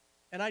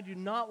 And I do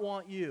not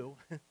want you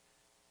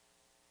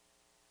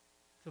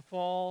to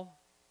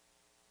fall,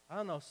 I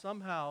don't know,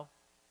 somehow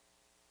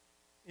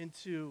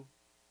into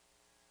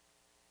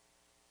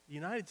the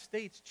United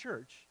States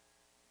church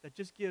that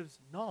just gives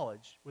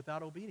knowledge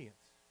without obedience.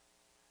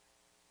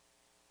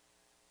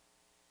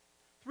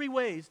 3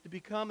 ways to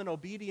become an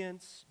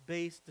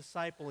obedience-based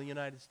disciple in the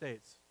United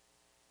States.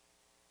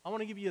 I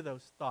want to give you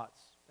those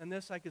thoughts. And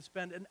this I could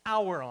spend an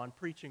hour on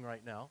preaching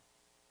right now.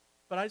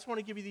 But I just want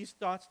to give you these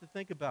thoughts to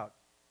think about.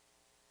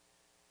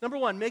 Number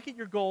 1, make it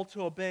your goal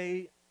to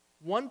obey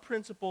one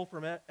principle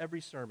from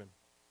every sermon.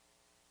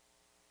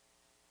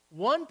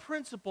 One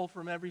principle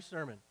from every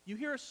sermon. You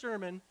hear a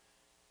sermon,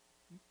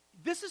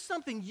 this is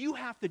something you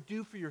have to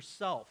do for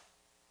yourself.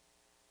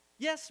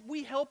 Yes,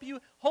 we help you.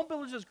 Home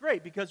Builders is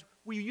great because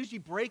we usually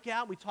break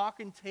out, we talk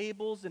in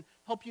tables and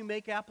help you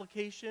make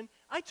application.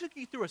 I took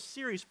you through a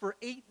series for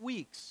 8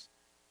 weeks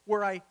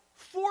where I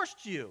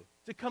forced you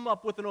to come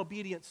up with an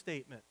obedient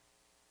statement.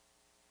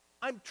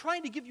 I'm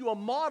trying to give you a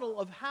model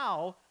of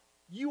how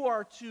you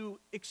are to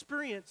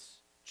experience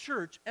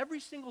church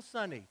every single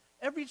Sunday.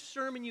 Every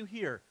sermon you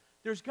hear,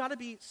 there's got to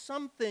be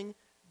something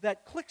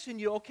that clicks in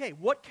you. Okay,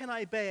 what can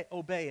I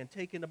obey and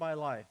take into my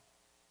life?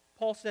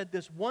 Paul said,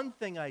 this one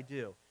thing I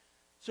do.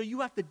 So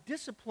you have to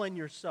discipline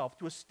yourself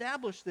to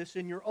establish this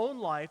in your own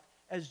life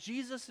as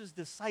Jesus'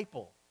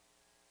 disciple.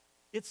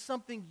 It's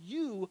something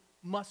you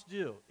must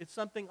do. It's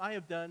something I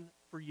have done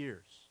for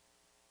years.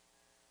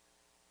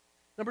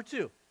 Number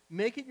 2,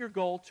 make it your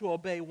goal to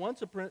obey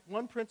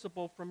one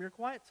principle from your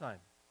quiet time.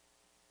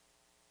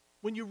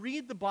 When you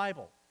read the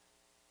Bible,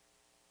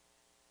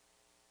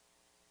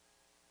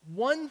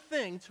 one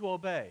thing to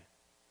obey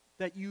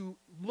that you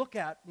look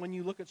at when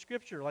you look at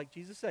Scripture, like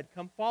Jesus said,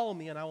 come follow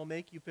me and I will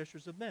make you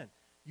fishers of men.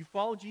 You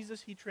follow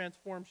Jesus, he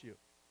transforms you.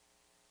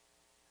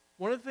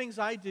 One of the things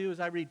I do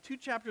is I read 2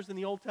 chapters in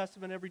the Old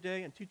Testament every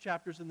day and 2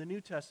 chapters in the New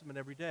Testament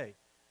every day.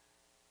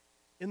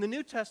 In the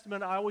New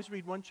Testament, I always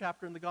read 1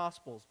 chapter in the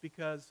Gospels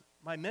because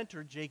my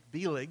mentor, Jake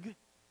Bielig,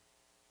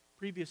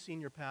 previous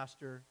senior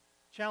pastor,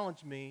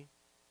 challenged me,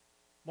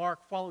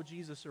 Mark, follow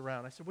Jesus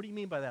around. I said, what do you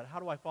mean by that? How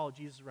do I follow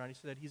Jesus around? He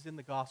said, he's in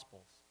the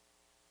Gospels.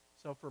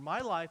 So for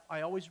my life,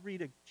 I always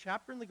read a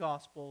chapter in the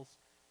Gospels,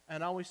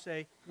 and I always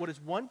say, what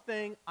is one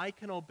thing I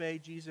can obey,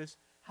 Jesus?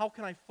 How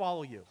can I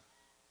follow you?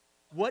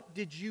 What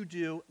did you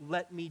do?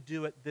 Let me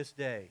do it this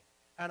day.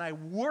 And I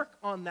work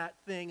on that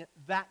thing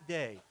that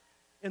day.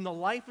 In the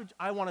life of,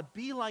 I want to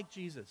be like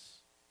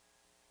Jesus.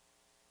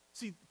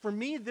 See, for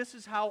me, this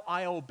is how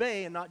I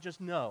obey and not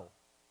just know.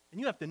 And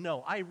you have to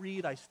know. I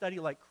read, I study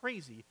like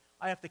crazy.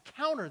 I have to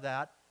counter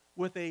that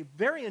with a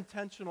very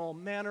intentional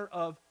manner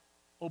of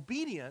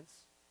obedience.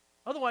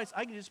 Otherwise,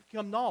 I can just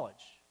become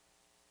knowledge.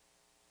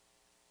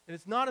 And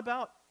it's not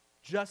about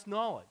just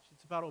knowledge.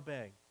 It's about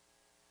obeying.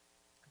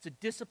 It's a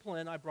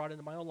discipline I brought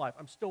into my own life.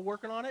 I'm still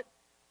working on it,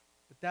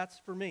 but that's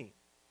for me.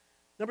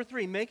 Number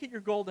 3, make it your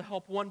goal to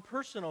help one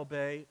person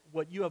obey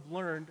what you have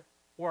learned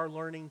or are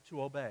learning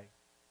to obey.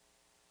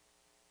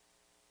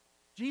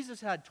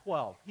 Jesus had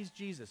 12. He's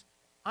Jesus.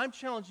 I'm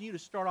challenging you to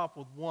start off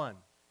with 1.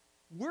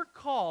 We're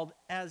called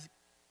as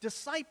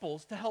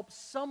disciples to help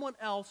someone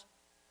else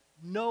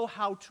know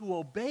how to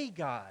obey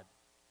God.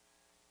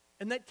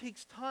 And that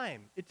takes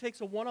time. It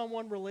takes a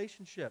one-on-one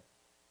relationship.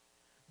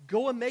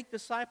 Go and make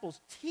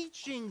disciples,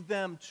 teaching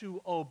them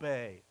to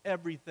obey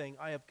everything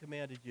I have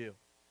commanded you.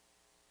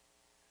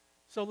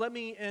 So let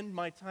me end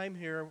my time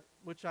here,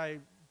 which I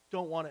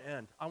don't want to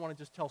end. I want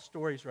to just tell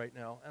stories right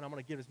now, and I'm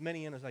going to get as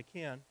many in as I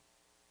can.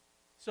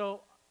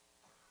 So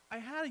I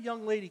had a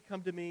young lady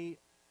come to me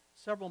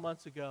several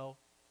months ago,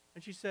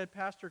 and she said,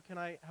 Pastor, can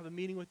I have a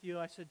meeting with you?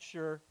 I said,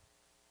 sure.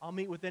 I'll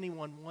meet with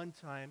anyone one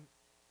time.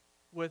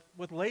 With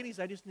ladies,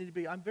 I just need to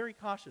be, I'm very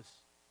cautious.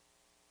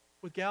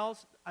 With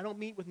gals, I don't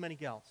meet with many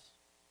gals.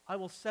 I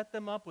will set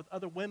them up with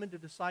other women to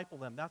disciple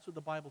them. That's what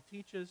the Bible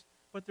teaches.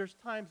 But there's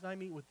times I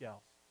meet with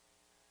gals.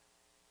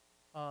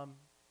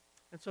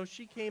 And so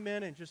she came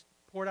in and just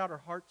poured out her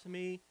heart to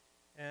me.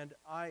 And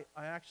I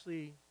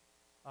actually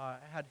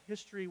had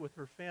history with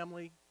her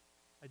family.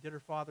 I did her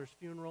father's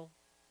funeral.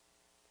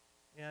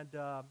 And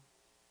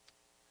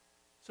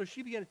so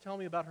she began to tell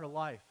me about her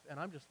life. And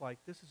I'm just like,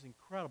 this is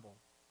incredible,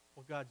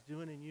 what God's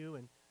doing in you.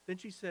 And then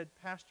she said,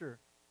 Pastor,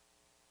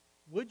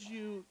 would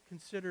you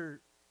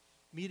consider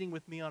meeting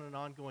with me on an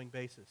ongoing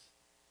basis?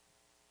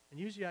 And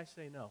usually I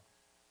say no.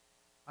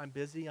 I'm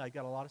busy. I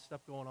got a lot of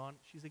stuff going on.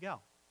 She's a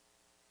gal.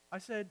 I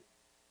said,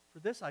 for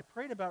this, I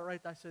prayed about it,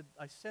 right? I said,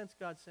 I sense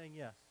God saying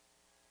yes.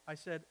 I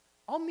said,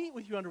 I'll meet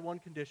with you under one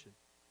condition.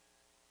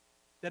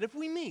 That if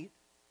we meet,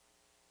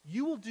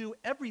 you will do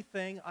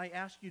everything I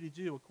ask you to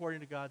do according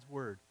to God's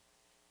word.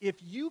 If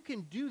you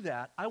can do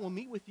that, I will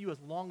meet with you as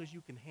long as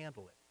you can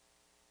handle it.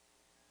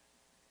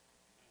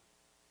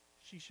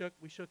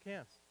 We shook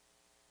hands.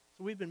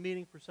 So we've been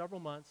meeting for several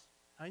months.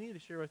 I need to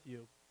share with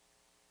you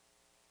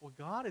what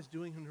God is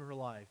doing in her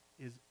life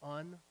is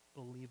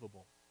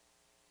unbelievable.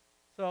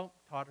 So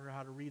taught her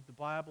how to read the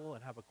Bible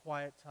and have a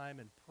quiet time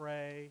and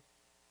pray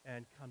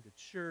and come to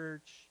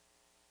church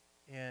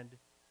and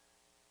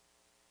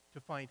to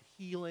find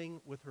healing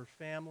with her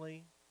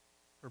family.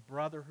 her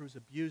brother who's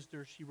abused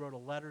her, she wrote a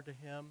letter to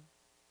him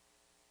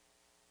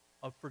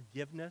of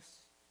forgiveness.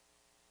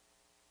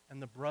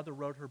 And the brother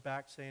wrote her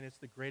back saying it's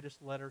the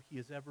greatest letter he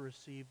has ever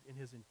received in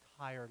his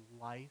entire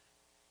life.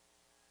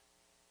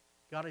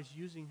 God is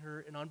using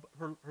her, and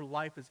her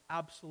life is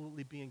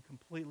absolutely being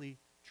completely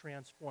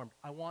transformed.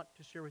 I want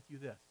to share with you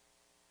this.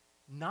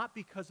 Not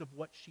because of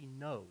what she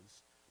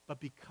knows, but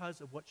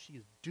because of what she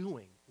is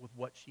doing with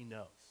what she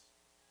knows.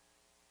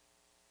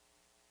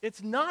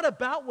 It's not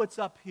about what's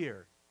up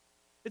here.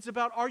 It's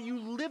about, are you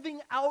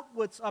living out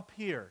what's up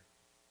here?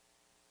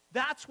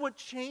 That's what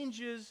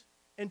changes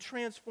and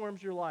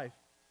transforms your life.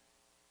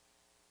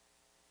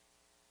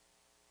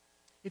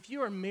 If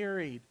you are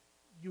married,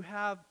 you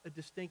have a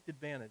distinct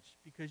advantage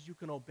because you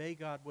can obey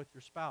God with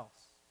your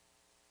spouse.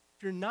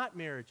 If you're not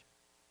married,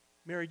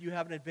 you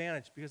have an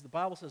advantage because the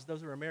Bible says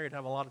those who are married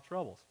have a lot of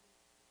troubles.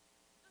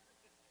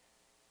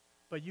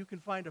 But you can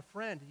find a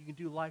friend and you can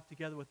do life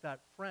together with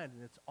that friend,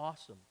 and it's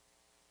awesome.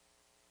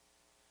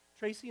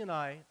 Tracy and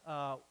I,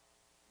 a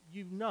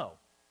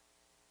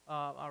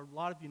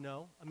lot of you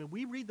know,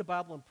 we read the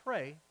Bible and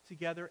pray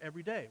together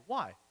every day.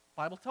 Why?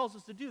 The Bible tells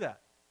us to do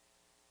that.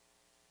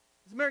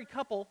 As a married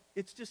couple,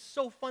 it's just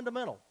so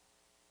fundamental.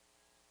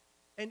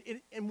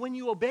 And when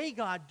you obey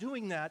God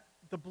doing that,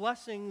 the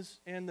blessings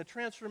and the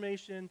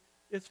transformation,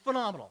 it's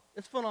phenomenal.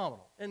 It's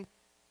phenomenal. And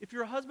if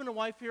you're a husband and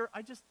wife here,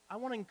 I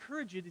want to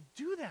encourage you to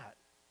do that.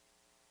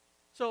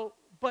 So,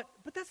 but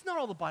that's not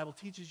all the Bible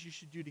teaches you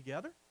should do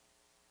together.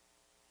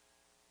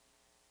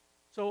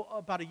 So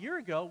about a year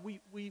ago,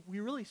 we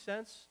really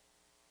sensed,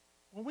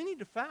 well, we need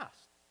to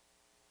fast.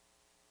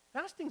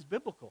 Fasting's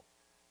biblical.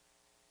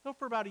 So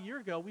for about a year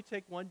ago, we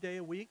take one day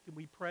a week and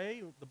we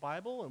pray the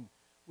Bible and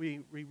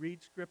we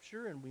read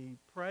Scripture and we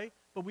pray,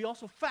 but we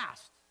also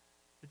fast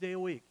a day a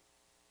week.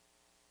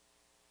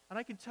 And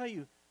I can tell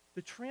you,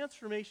 the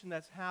transformation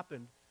that's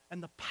happened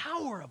and the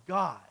power of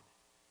God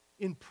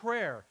in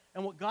prayer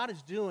and what God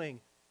is doing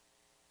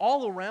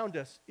all around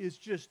us is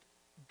just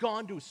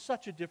gone to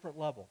such a different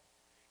level.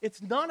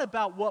 It's not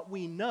about what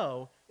we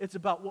know, it's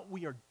about what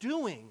we are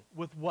doing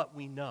with what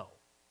we know.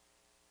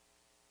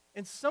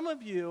 And some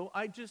of you,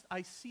 I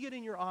see it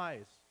in your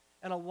eyes,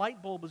 and a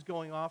light bulb is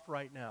going off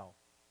right now.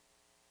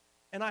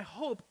 And I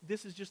hope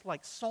this is just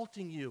like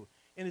salting you,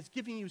 and it's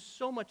giving you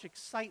so much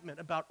excitement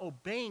about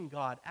obeying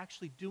God,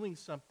 actually doing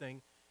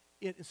something,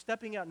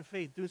 stepping out in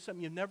faith, doing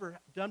something you've never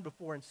done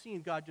before, and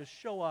seeing God just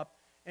show up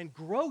and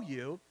grow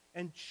you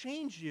and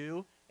change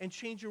your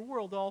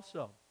world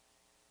also.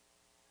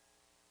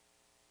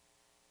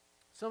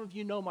 Some of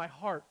you know my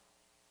heart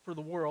for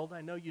the world.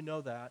 I know you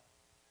know that.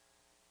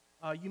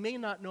 You may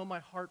not know my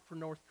heart for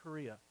North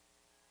Korea.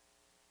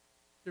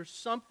 There's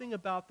something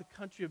about the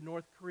country of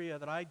North Korea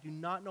that I do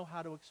not know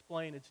how to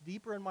explain. It's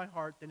deeper in my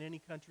heart than any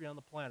country on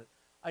the planet.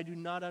 I do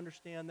not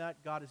understand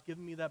that. God has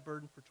given me that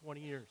burden for 20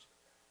 years.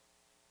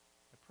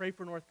 I pray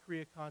for North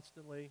Korea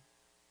constantly.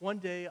 One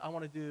day I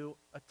want to do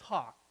a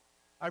talk.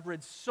 I've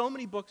read so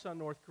many books on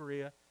North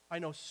Korea. I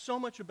know so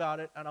much about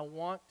it, and I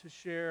want to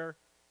share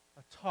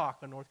a talk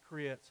on North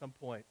Korea at some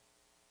point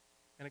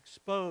and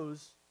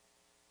expose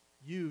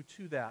you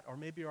to that, or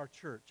maybe our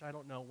church. I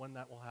don't know when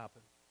that will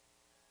happen.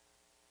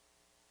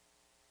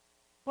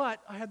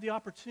 But I had the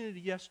opportunity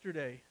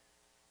yesterday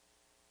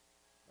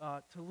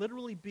to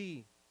literally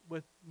be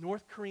with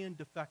North Korean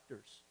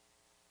defectors.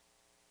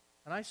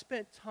 And I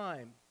spent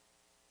time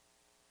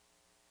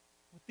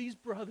with these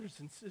brothers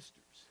and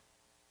sisters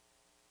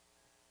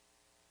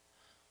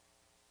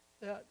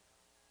that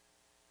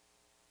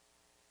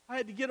I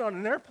had to get on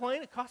an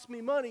airplane. It cost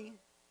me money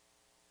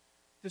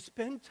to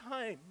spend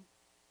time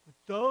with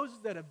those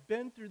that have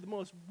been through the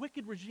most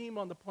wicked regime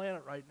on the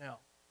planet right now.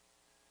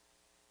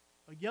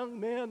 A young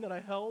man that I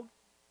held,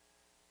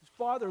 his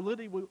father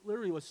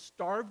literally was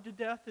starved to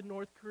death in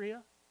North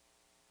Korea,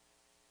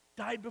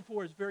 died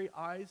before his very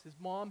eyes. His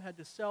mom had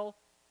to sell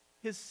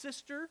his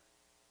sister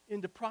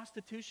into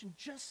prostitution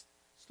just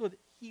so that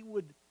he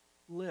would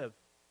live.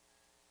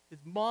 His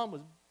mom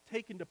was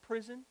taken to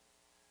prison.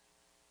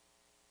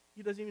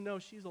 He doesn't even know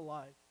she's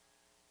alive.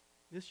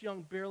 This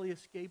young barely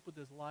escaped with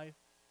his life.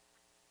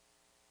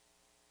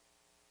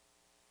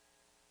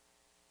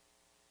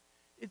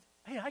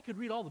 Hey, I could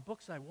read all the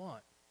books I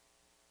want.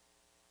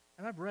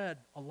 And I've read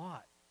a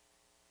lot.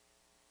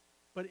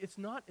 But it's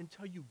not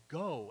until you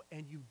go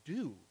and you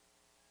do,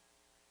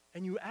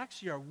 and you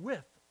actually are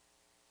with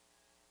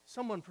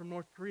someone from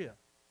North Korea,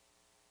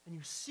 and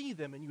you see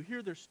them, and you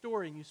hear their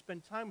story, and you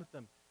spend time with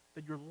them,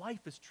 that your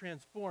life is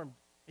transformed,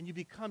 and you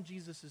become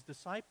Jesus'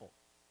 disciple.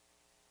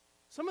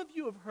 Some of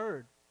you have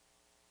heard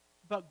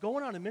about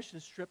going on a mission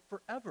trip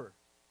forever.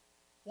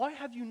 Why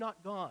have you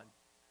not gone?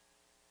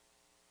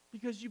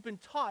 Because you've been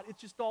taught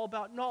it's just all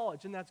about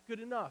knowledge, and that's good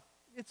enough.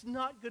 It's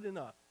not good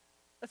enough.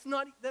 That's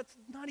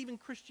not even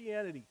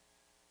Christianity.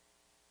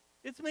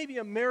 It's maybe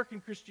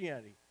American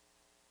Christianity.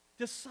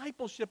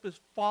 Discipleship is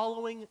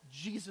following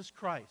Jesus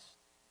Christ.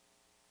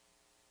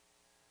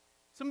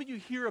 Some of you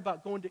hear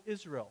about going to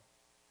Israel.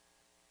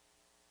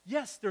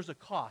 Yes, there's a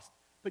cost,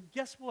 but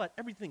guess what?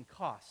 Everything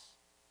costs.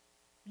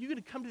 Are you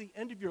going to come to the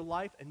end of your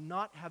life and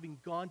not having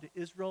gone to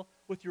Israel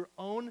with your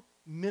own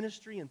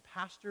ministry and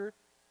pastor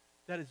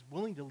that is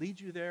willing to lead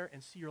you there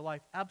and see your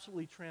life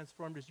absolutely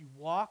transformed as you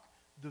walk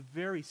the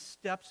very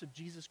steps of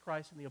Jesus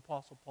Christ and the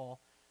Apostle Paul?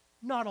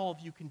 Not all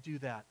of you can do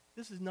that.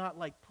 This is not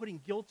like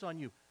putting guilt on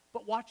you.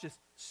 But watch this.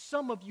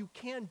 Some of you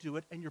can do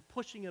it, and you're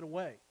pushing it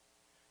away.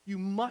 You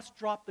must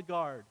drop the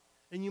guard,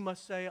 and you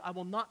must say, I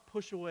will not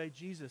push away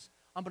Jesus.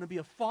 I'm going to be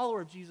a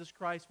follower of Jesus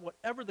Christ,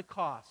 whatever the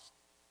cost.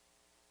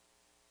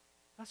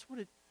 That's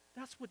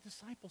what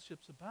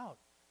discipleship's about.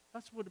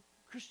 That's what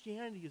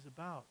Christianity is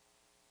about.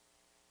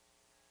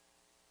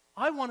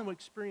 I want to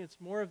experience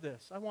more of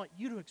this. I want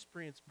you to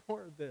experience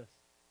more of this.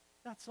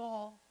 That's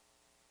all.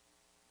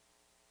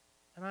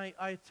 And I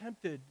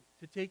attempted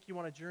to take you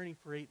on a journey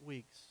for 8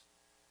 weeks,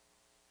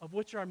 of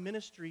which our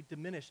ministry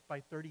diminished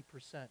by 30%,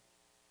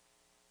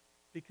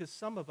 because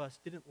some of us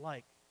didn't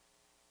like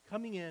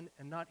coming in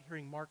and not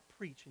hearing Mark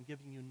preach and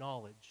giving you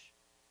knowledge.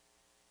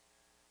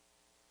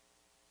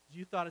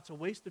 You thought it's a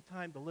waste of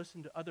time to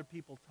listen to other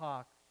people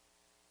talk.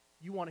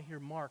 You want to hear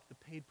Mark, the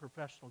paid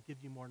professional, give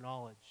you more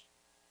knowledge.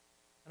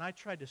 And I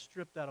tried to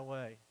strip that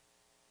away,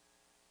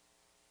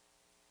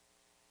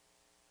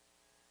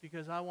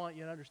 because I want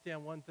you to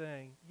understand one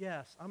thing.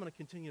 Yes, I'm going to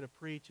continue to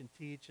preach and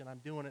teach, and I'm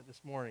doing it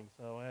this morning.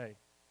 So, hey,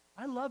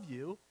 I love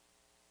you,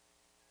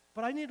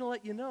 but I need to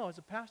let you know, as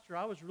a pastor,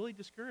 I was really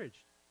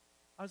discouraged.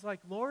 I was like,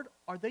 Lord,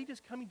 are they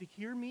just coming to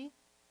hear me?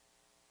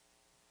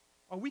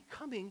 Are we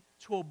coming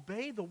to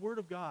obey the Word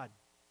of God?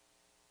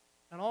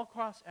 And all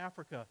across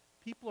Africa,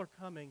 people are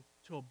coming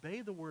to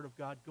obey the Word of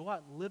God, go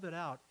out and live it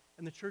out,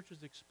 and the church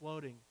is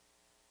exploding.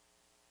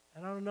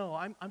 And I don't know,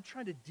 I'm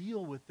trying to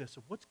deal with this,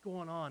 of what's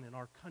going on in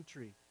our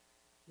country,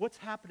 what's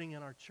happening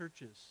in our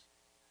churches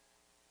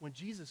when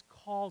Jesus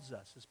calls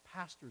us as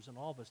pastors and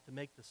all of us to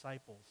make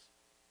disciples.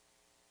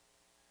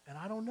 And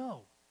I don't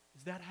know,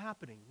 is that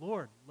happening?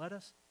 Lord, let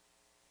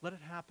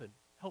it happen.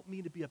 Help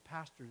me to be a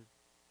pastor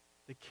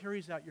that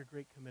carries out your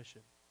great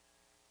commission.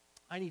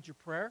 I need your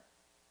prayer.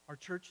 Our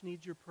church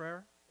needs your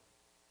prayer.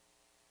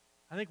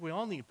 I think we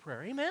all need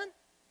prayer. Amen?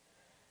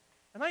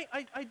 And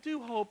I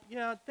do hope,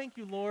 thank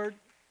you, Lord.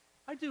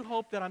 I do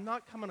hope that I'm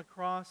not coming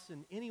across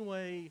in any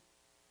way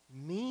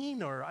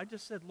mean, or I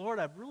just said, Lord,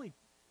 I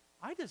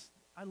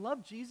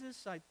love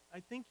Jesus. I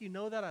think you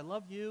know that. I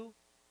love you.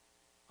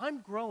 I'm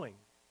growing.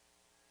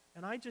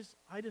 And I just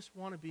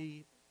want to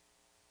be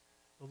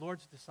the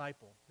Lord's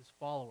disciple, his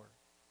follower.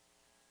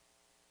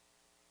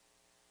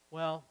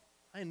 Well,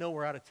 I know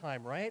we're out of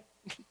time, right?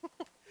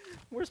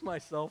 Where's my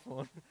cell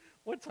phone?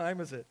 What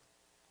time is it?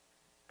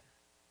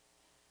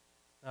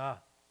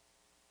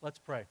 Let's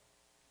pray.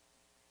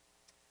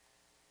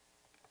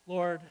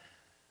 Lord,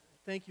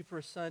 thank you for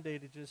a Sunday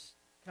to just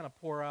kind of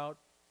pour out.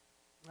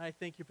 I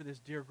thank you for this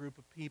dear group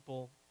of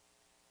people.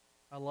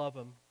 I love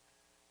them.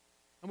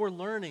 And we're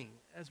learning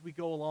as we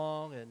go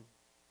along. And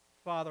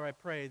Father, I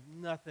pray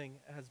nothing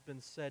has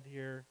been said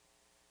here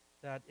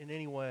that in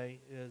any way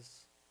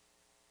is,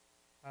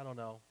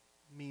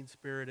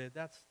 mean-spirited.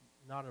 That's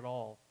not at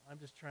all. I'm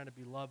just trying to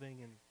be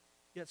loving and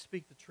yet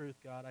speak the truth,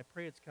 God. I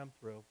pray it's come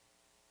through.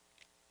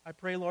 I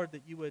pray, Lord,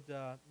 that you would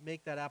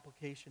make that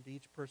application to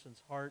each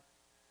person's heart.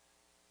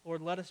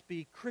 Lord, let us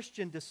be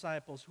Christian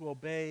disciples who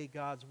obey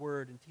God's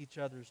word and teach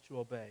others to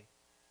obey.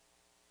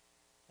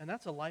 And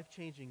that's a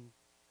life-changing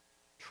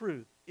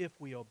truth if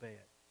we obey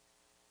it.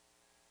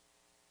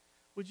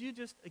 Would you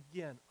just,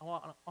 again, I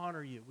want to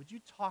honor you. Would you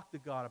talk to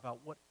God about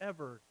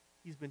whatever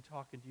he's been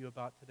talking to you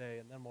about today,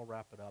 and then we'll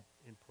wrap it up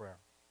in prayer.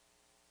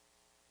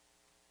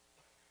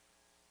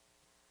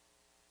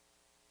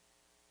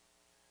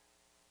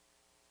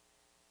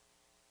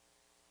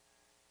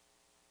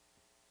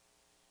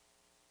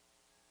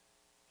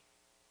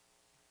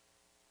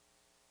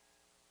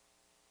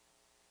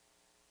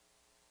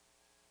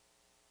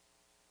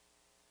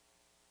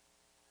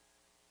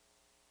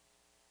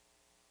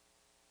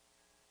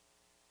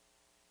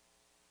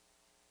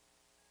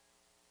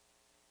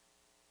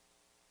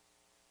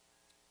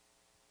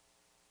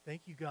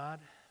 Thank you,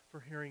 God,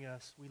 for hearing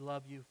us. We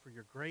love you for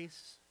your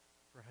grace,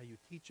 for how you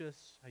teach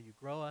us, how you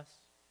grow us.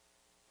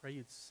 Pray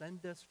you'd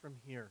send us from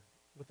here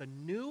with a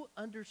new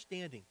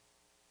understanding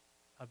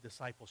of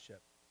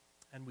discipleship.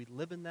 And we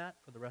live in that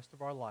for the rest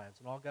of our lives.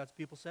 And all God's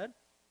people said?